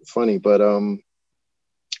really funny. But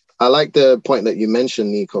I like the point that you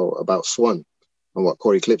mentioned, Nico, about Swan and what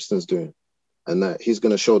Corey Clipston's doing, and that he's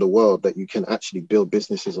going to show the world that you can actually build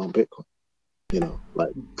businesses on Bitcoin, you know,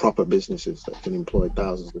 like proper businesses that can employ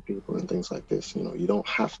thousands of people and things like this. You know, you don't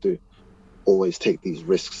have to always take these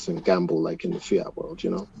risks and gamble like in the fiat world, you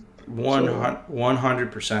know.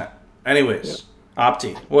 100%. Anyways, yeah.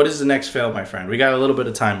 Opti, what is the next fail, my friend? We got a little bit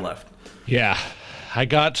of time left. Yeah, I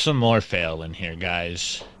got some more fail in here,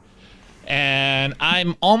 guys. And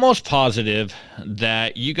I'm almost positive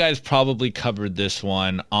that you guys probably covered this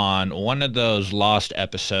one on one of those lost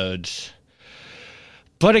episodes.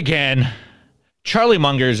 But again, Charlie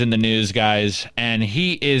Munger's in the news, guys, and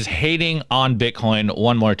he is hating on Bitcoin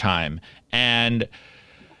one more time. And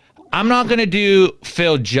I'm not going to do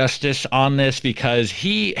Phil justice on this because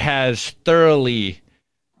he has thoroughly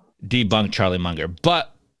debunked Charlie Munger.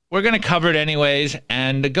 But we're going to cover it anyways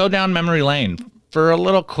and go down memory lane for a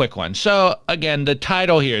little quick one. So again, the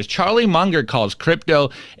title here is Charlie Munger calls crypto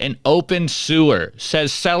an open sewer,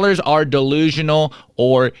 says sellers are delusional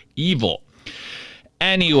or evil.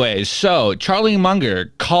 Anyways, so Charlie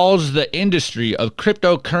Munger calls the industry of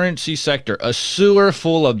cryptocurrency sector a sewer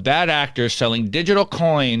full of bad actors selling digital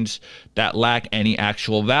coins that lack any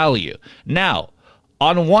actual value. Now,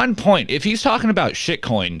 on one point, if he's talking about shit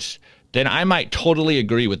coins, then I might totally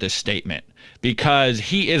agree with this statement because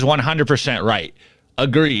he is 100% right.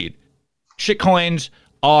 Agreed. Shitcoins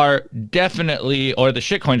are definitely, or the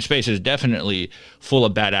shitcoin space is definitely full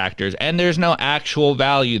of bad actors, and there's no actual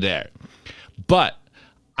value there. But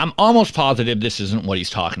I'm almost positive this isn't what he's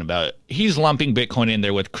talking about. He's lumping Bitcoin in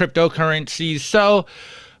there with cryptocurrencies, so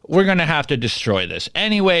we're going to have to destroy this.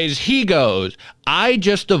 Anyways, he goes, I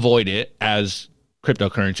just avoid it as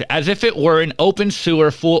cryptocurrency as if it were an open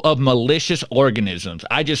sewer full of malicious organisms.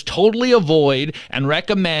 I just totally avoid and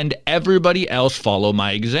recommend everybody else follow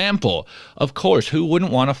my example. Of course, who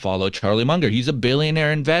wouldn't want to follow Charlie Munger? He's a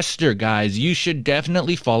billionaire investor, guys. You should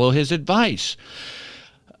definitely follow his advice.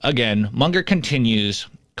 Again, Munger continues,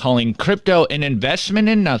 calling crypto an investment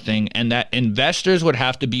in nothing and that investors would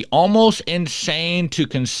have to be almost insane to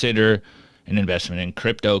consider an investment in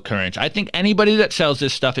cryptocurrency. I think anybody that sells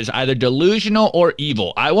this stuff is either delusional or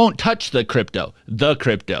evil. I won't touch the crypto.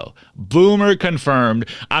 Boomer confirmed.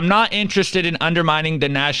 I'm not interested in undermining the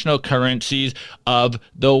national currencies of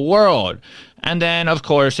the world. And then, of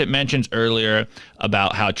course, it mentions earlier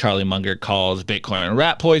about how Charlie Munger calls Bitcoin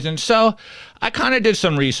rat poison. So I kind of did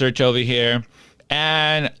some research over here.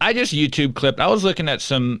 And I just YouTube clipped. I was looking at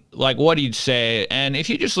some, like what he'd say. And if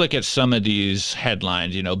you just look at some of these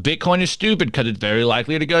headlines, you know, Bitcoin is stupid because it's very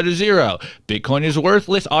likely to go to zero. Bitcoin is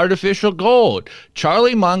worthless artificial gold.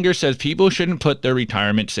 Charlie Munger says people shouldn't put their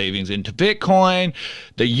retirement savings into Bitcoin.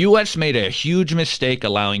 The U.S. made a huge mistake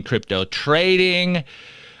allowing crypto trading.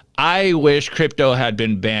 I wish crypto had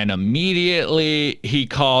been banned immediately. He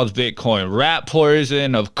calls Bitcoin rat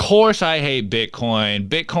poison. Of course I hate Bitcoin.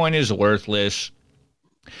 Bitcoin is worthless.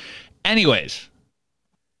 Anyways,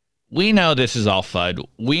 we know this is all FUD.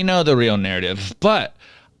 We know the real narrative, but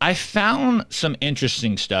I found some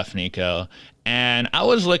interesting stuff, Nico, and I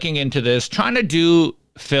was looking into this, trying to do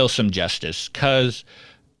Phil some justice, because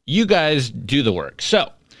you guys do the work.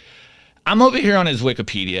 So I'm over here on his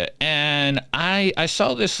Wikipedia, and I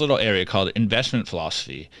saw this little area called investment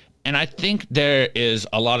philosophy, and I think there is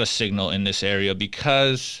a lot of signal in this area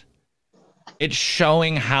because it's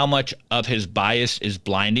showing how much of his bias is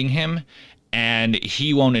blinding him, and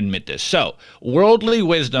he won't admit this. So, worldly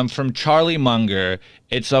wisdom from Charlie Munger.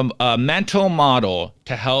 It's a mental model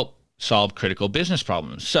to help solve critical business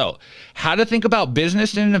problems. So, how to think about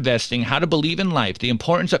business and investing, how to believe in life, the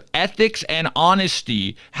importance of ethics and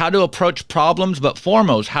honesty, how to approach problems, but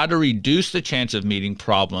foremost, how to reduce the chance of meeting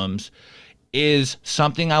problems is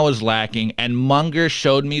something I was lacking, and Munger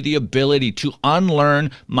showed me the ability to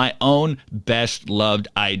unlearn my own best loved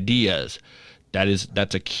ideas.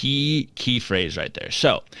 That's a key phrase right there.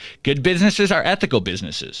 So, good businesses are ethical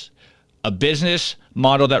businesses. A business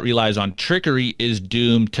model that relies on trickery is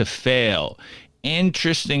doomed to fail.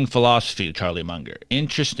 Interesting philosophy, Charlie Munger.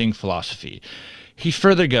 Interesting philosophy. He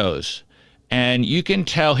further goes, and you can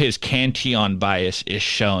tell his Cantillon bias is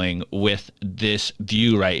showing with this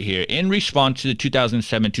view right here. In response to the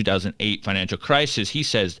 2007-2008 financial crisis, he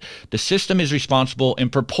says, the system is responsible in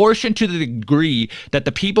proportion to the degree that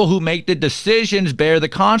the people who make the decisions bear the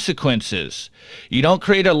consequences. You don't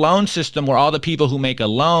create a loan system where all the people who make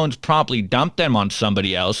loans promptly dump them on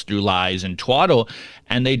somebody else through lies and twaddle,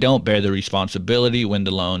 and they don't bear the responsibility when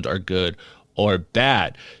the loans are good or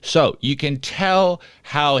bad. So you can tell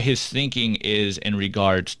how his thinking is in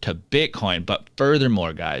regards to Bitcoin. But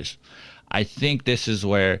furthermore, guys, I think this is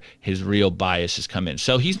where his real biases come in.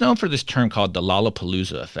 So he's known for this term called the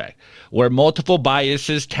Lollapalooza effect, where multiple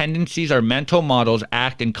biases, tendencies, or mental models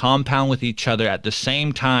act and compound with each other at the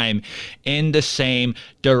same time in the same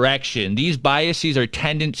direction. These biases or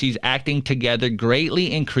tendencies acting together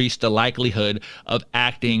greatly increase the likelihood of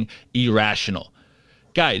acting irrational.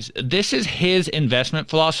 Guys, this is his investment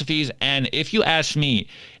philosophies, and if you ask me,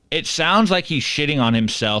 it sounds like he's shitting on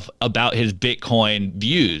himself about his Bitcoin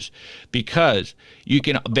views, because you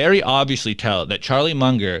can very obviously tell that Charlie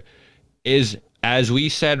Munger is, as we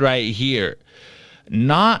said right here,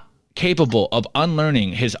 not capable of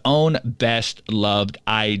unlearning his own best loved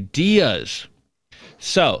ideas.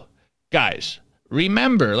 So, guys,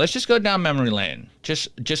 remember, let's just go down memory lane.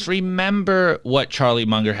 Just remember what Charlie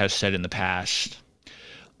Munger has said in the past.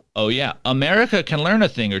 Oh yeah, America can learn a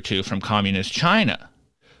thing or two from communist China.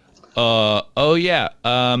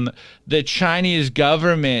 The Chinese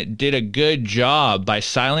government did a good job by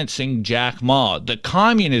silencing Jack Ma. The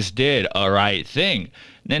communists did a right thing.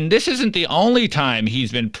 And this isn't the only time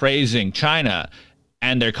he's been praising China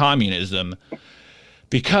and their communism,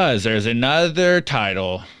 because there's another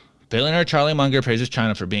title. Billionaire Charlie Munger praises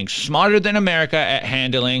China for being smarter than America at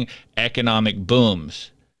handling economic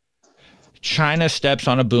booms. China steps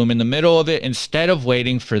on a boom in the middle of it instead of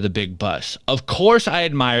waiting for the big bust. Of course, I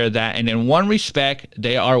admire that, and in one respect,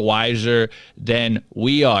 they are wiser than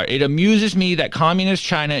we are. It amuses me that communist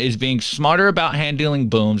China is being smarter about handling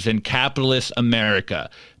booms than capitalist America.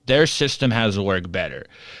 Their system has worked better.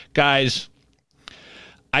 Guys,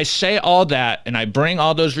 I say all that, and I bring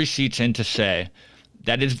all those receipts in to say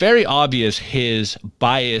that it's very obvious his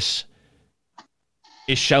bias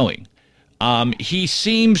is showing. He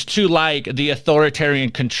seems to like the authoritarian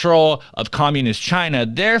control of communist China.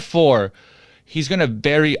 Therefore, he's going to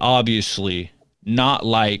very obviously not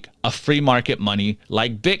like a free market money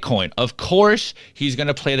like Bitcoin. Of course, he's going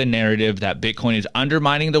to play the narrative that Bitcoin is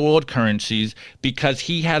undermining the world currencies because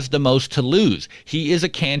he has the most to lose. He is a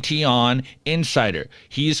Cantillon insider.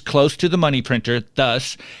 He is close to the money printer.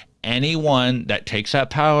 Thus, anyone that takes that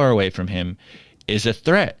power away from him is a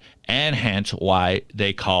threat. And hence why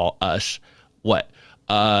they call us what?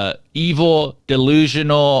 Evil,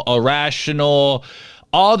 delusional, irrational,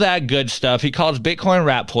 all that good stuff. He calls Bitcoin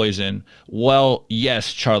rat poison. Well,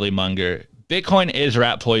 yes, Charlie Munger, Bitcoin is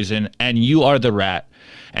rat poison, and you are the rat.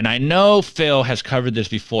 And I know Phil has covered this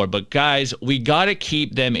before, but guys, we got to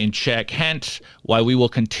keep them in check. Hence why we will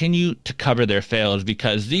continue to cover their fails,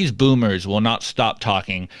 because these boomers will not stop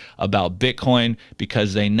talking about Bitcoin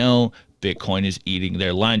because they know Bitcoin is eating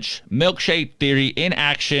their lunch. Milkshake theory in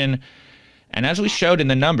action. And as we showed in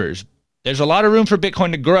the numbers, there's a lot of room for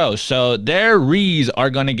Bitcoin to grow. So their rees are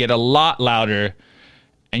going to get a lot louder,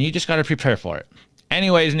 and you just got to prepare for it.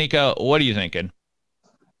 Anyways, Nico, what are you thinking?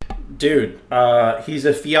 Dude, he's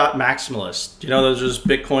a fiat maximalist. You know, those are just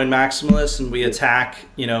Bitcoin maximalists, and we attack,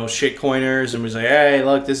 shitcoiners, and we say, hey,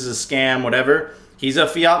 look, this is a scam, whatever. He's a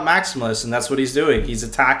fiat maximalist, and that's what he's doing. He's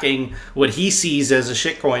attacking what he sees as a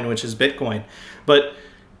shitcoin, which is Bitcoin. But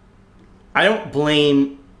I don't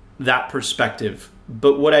blame that perspective.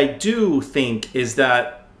 But what I do think is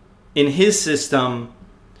that in his system,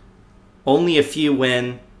 only a few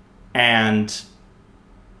win and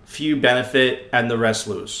few benefit and the rest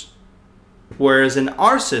lose. Whereas in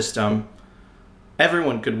our system,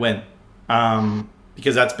 everyone could win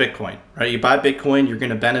because that's Bitcoin, right? You buy Bitcoin, you're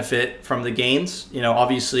going to benefit from the gains.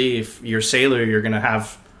 Obviously, if you're Sailor, you're going to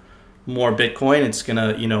have more Bitcoin. It's going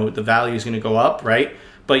to, the value is going to go up, right?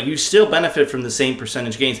 But you still benefit from the same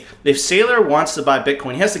percentage gains. If Sailor wants to buy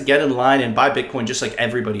Bitcoin, he has to get in line and buy Bitcoin just like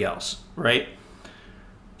everybody else, right?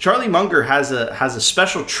 Charlie Munger has a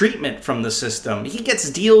special treatment from the system. He gets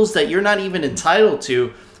deals that you're not even entitled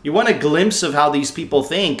to. You want a glimpse of how these people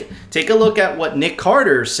think? Take a look at what Nick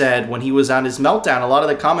Carter said when he was on his meltdown. A lot of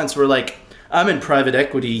the comments were like, I'm in private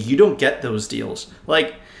equity. You don't get those deals.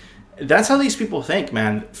 Like, that's how these people think,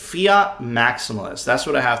 man. Fiat maximalist. That's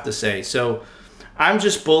what I have to say. So I'm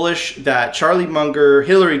just bullish that Charlie Munger,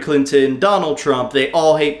 Hillary Clinton, Donald Trump, they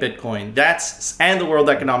all hate Bitcoin. And the World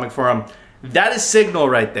Economic Forum. That is signal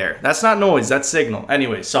right there. That's not noise. That's signal.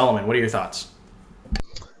 Anyway, Solomon, what are your thoughts?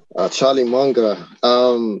 Charlie Munger.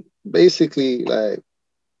 Basically,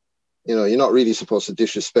 you're not really supposed to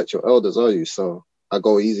disrespect your elders, are you? So I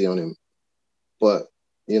go easy on him. But,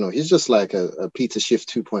 he's just like a Peter Schiff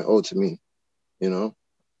 2.0 to me,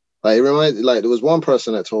 Like, it reminds, there was one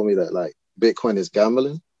person that told me that, Bitcoin is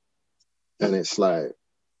gambling. And it's like,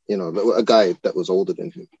 a guy that was older than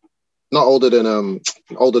him. Not older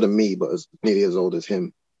than me, but nearly as old as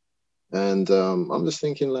him. And I'm just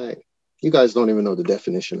thinking, you guys don't even know the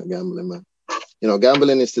definition of gambling, man.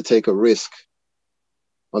 Gambling is to take a risk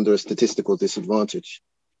under a statistical disadvantage,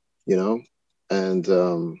 and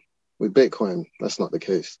with Bitcoin, that's not the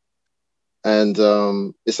case. And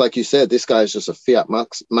it's like you said, this guy's just a fiat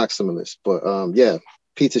maximalist. But yeah,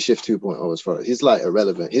 Peter Schiff 2.0 as far as he's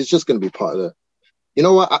irrelevant. He's just going to be part of the,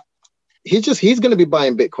 he's going to be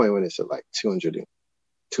buying Bitcoin when it's at 200.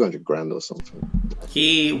 200 grand or something.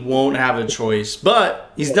 He won't have a choice,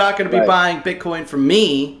 but he's not going to be buying Bitcoin from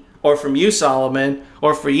me or from you, Solomon,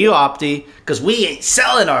 or for you, Opti, because we ain't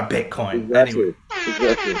selling our Bitcoin. Exactly.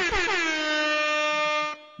 Anyway.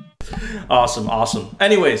 Awesome.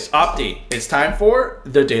 Anyways, Opti, it's time for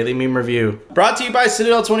the Daily Meme Review. Brought to you by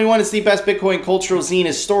Citadel 21. It's the best Bitcoin cultural zine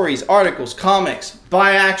is stories, articles, comics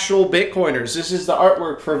by actual Bitcoiners. This is the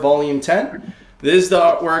artwork for Volume 10. This is the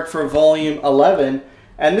artwork for Volume 11.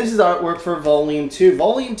 And this is the artwork for Volume 2.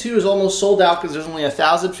 Volume 2 is almost sold out because there's only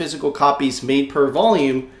 1,000 physical copies made per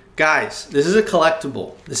volume. Guys, this is a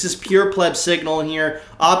collectible. This is pure pleb signal in here.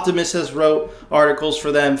 Optimus has wrote articles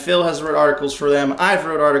for them. Phil has wrote articles for them. I've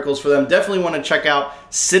wrote articles for them. Definitely want to check out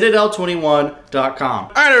Citadel21.com.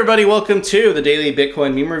 All right, everybody, welcome to the Daily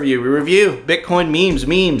Bitcoin Meme Review. We review Bitcoin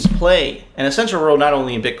memes play an essential role not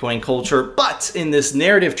only in Bitcoin culture, but in this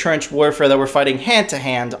narrative trench warfare that we're fighting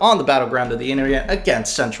hand-to-hand on the battleground of the internet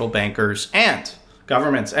against central bankers and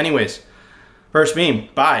governments. Anyways, first meme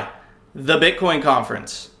by the Bitcoin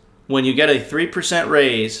Conference. When you get a 3%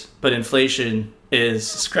 raise, but inflation is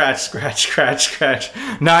scratch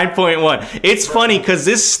 9.1. It's funny because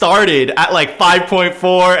this started at like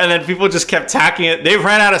 5.4 and then people just kept tacking it. They've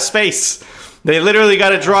ran out of space. They literally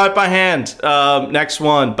got to draw it by hand. Next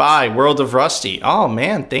one, by World of Rusty. Oh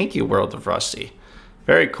man, thank you, World of Rusty.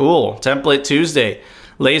 Very cool. Template Tuesday.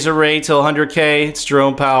 Laser Ray till 100K. It's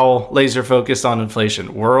Jerome Powell. Laser focused on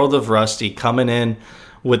inflation. World of Rusty coming in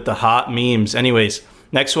with the hot memes. Anyways.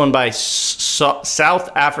 Next one by South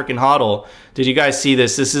African Hodl. Did you guys see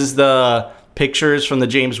this? This is the pictures from the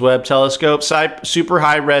James Webb Telescope. Super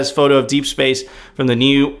high-res photo of deep space from the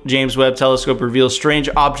new James Webb Telescope reveals strange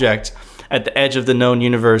object at the edge of the known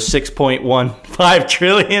universe, 6.15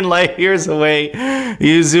 trillion light years away.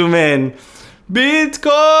 You zoom in.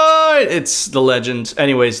 Bitcoin! It's the legend.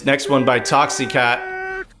 Anyways, next one by Toxicat.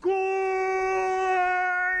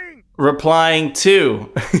 Replying to,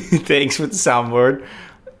 thanks for the soundboard,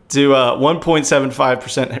 to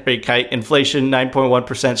 1.75% rate hike, inflation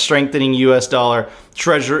 9.1%, strengthening U.S. dollar,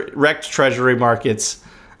 wrecked treasury markets.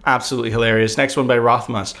 Absolutely hilarious. Next one by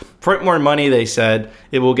Rothmus. Print more money, they said.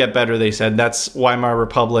 It will get better, they said. That's Weimar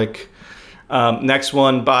Republic. Next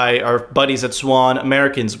one by our buddies at Swan.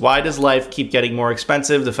 Americans, why does life keep getting more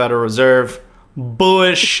expensive? The Federal Reserve.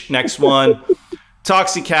 Bullish. Next one.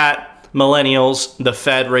 Toxicat. Millennials, the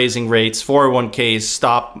Fed raising rates, 401ks,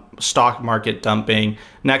 stop stock market dumping.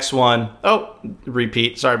 Next one. Oh,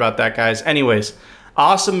 repeat. Sorry about that, guys. Anyways,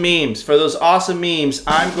 awesome memes. For those awesome memes,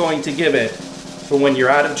 I'm going to give it, for when you're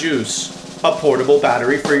out of juice, a portable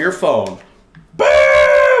battery for your phone.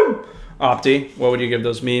 Boom! Opti, what would you give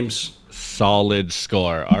those memes? Solid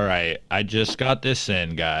score. All right. I just got this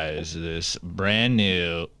in, guys. This brand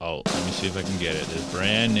new. Oh, let me see if I can get it. This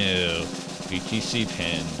brand new BTC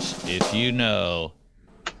pins. If you know,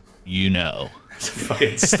 you know. It's a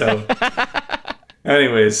fucking stone.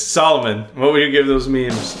 Anyways, Solomon, what would you give those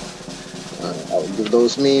memes? I would give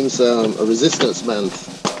those memes a resistance band,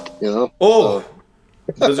 you know? Oh,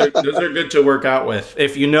 those are good to work out with.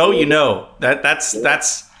 If you know, you know. That's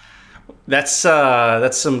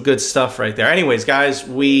some good stuff right there. Anyways, guys,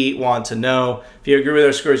 we want to know if you agree with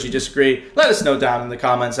our scores, you disagree. Let us know down in the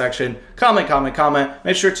comment section. Comment.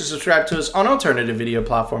 Make sure to subscribe to us on alternative video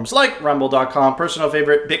platforms like Rumble.com, personal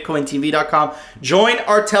favorite, BitcoinTV.com. Join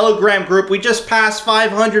our Telegram group. We just passed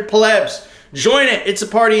 500 plebs. Join it. It's a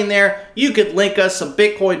party in there. You could link us some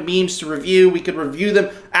Bitcoin memes to review. We could review them.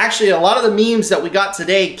 Actually, a lot of the memes that we got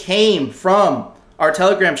today came from our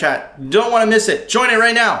Telegram chat. Don't want to miss it. Join it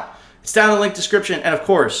right now. It's down in the link description. And of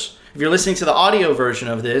course, if you're listening to the audio version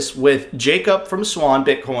of this with Jacob from Swan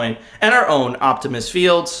Bitcoin and our own Optimus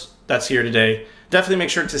Fields, that's here today, definitely make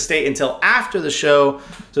sure to stay until after the show.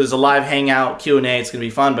 So there's a live hangout, Q&A. It's going to be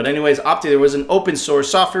fun. But anyways, Opti, there was an open source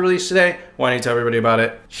software release today. Why don't you tell everybody about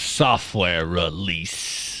it? Software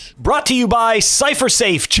release. Brought to you by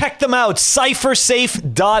CipherSafe. Check them out.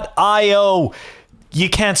 CipherSafe.io. You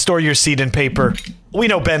can't store your seed in paper. We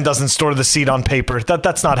know Ben doesn't store the seed on paper.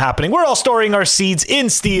 That's not happening. We're all storing our seeds in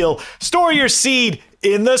steel. Store your seed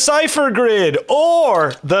in the Cipher Grid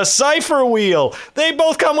or the Cipher Wheel. They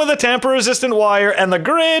both come with a tamper-resistant wire, and the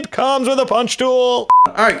grid comes with a punch tool.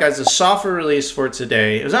 All right, guys, the software release for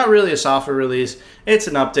today. It was not really a software release. It's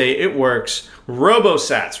an update. It works.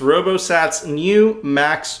 RoboSats' new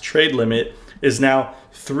max trade limit is now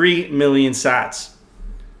 3 million sats.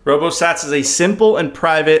 RoboSats is a simple and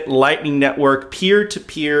private Lightning Network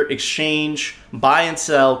peer-to-peer exchange, buy and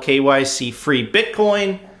sell KYC-free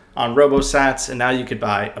Bitcoin on RoboSats, and now you could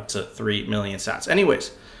buy up to 3 million sats.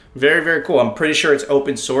 Anyways, very, very cool. I'm pretty sure it's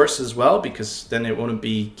open source as well because then it wouldn't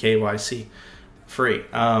be KYC. free.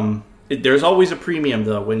 There's always a premium,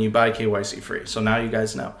 though, when you buy KYC free. So now you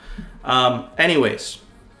guys know. Anyways.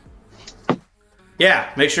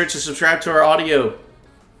 Yeah, make sure to subscribe to our audio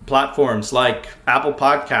platforms like Apple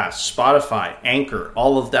Podcasts, Spotify, Anchor,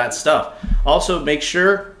 all of that stuff. Also, make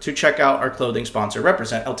sure to check out our clothing sponsor,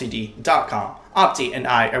 RepresentLTD.com. Opti and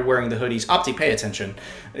I are wearing the hoodies. Opti, pay attention.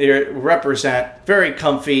 They represent, very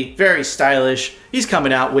comfy, very stylish. He's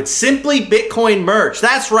coming out with Simply Bitcoin merch.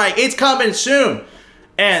 That's right, it's coming soon.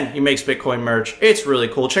 And he makes Bitcoin merch. It's really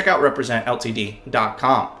cool. Check out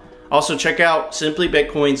RepresentLTD.com. Also, check out Simply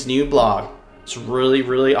Bitcoin's new blog. It's really,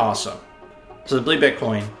 really awesome.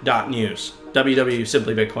 SimplyBitcoin.news.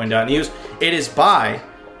 www.simplybitcoin.news. It is by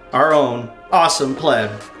our own awesome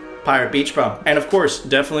pleb, Pirate Beach Bum. And of course,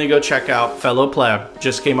 definitely go check out fellow pleb.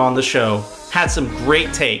 Just came on the show. Had some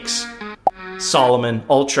great takes. Solomon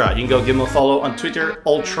Ultra. You can go give him a follow on Twitter,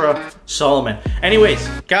 Ultra Solomon. Anyways,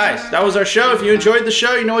 guys, that was our show. If you enjoyed the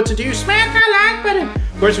show, you know what to do. Smack that like button.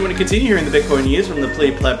 Of course, we want to continue hearing the Bitcoin news from the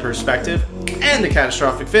pleb perspective and the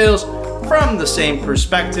catastrophic fails from the same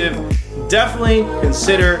perspective. Definitely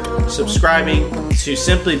consider subscribing to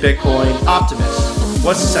Simply Bitcoin Optimist.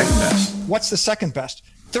 What's the second best? What's the second best?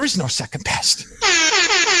 There is no second best.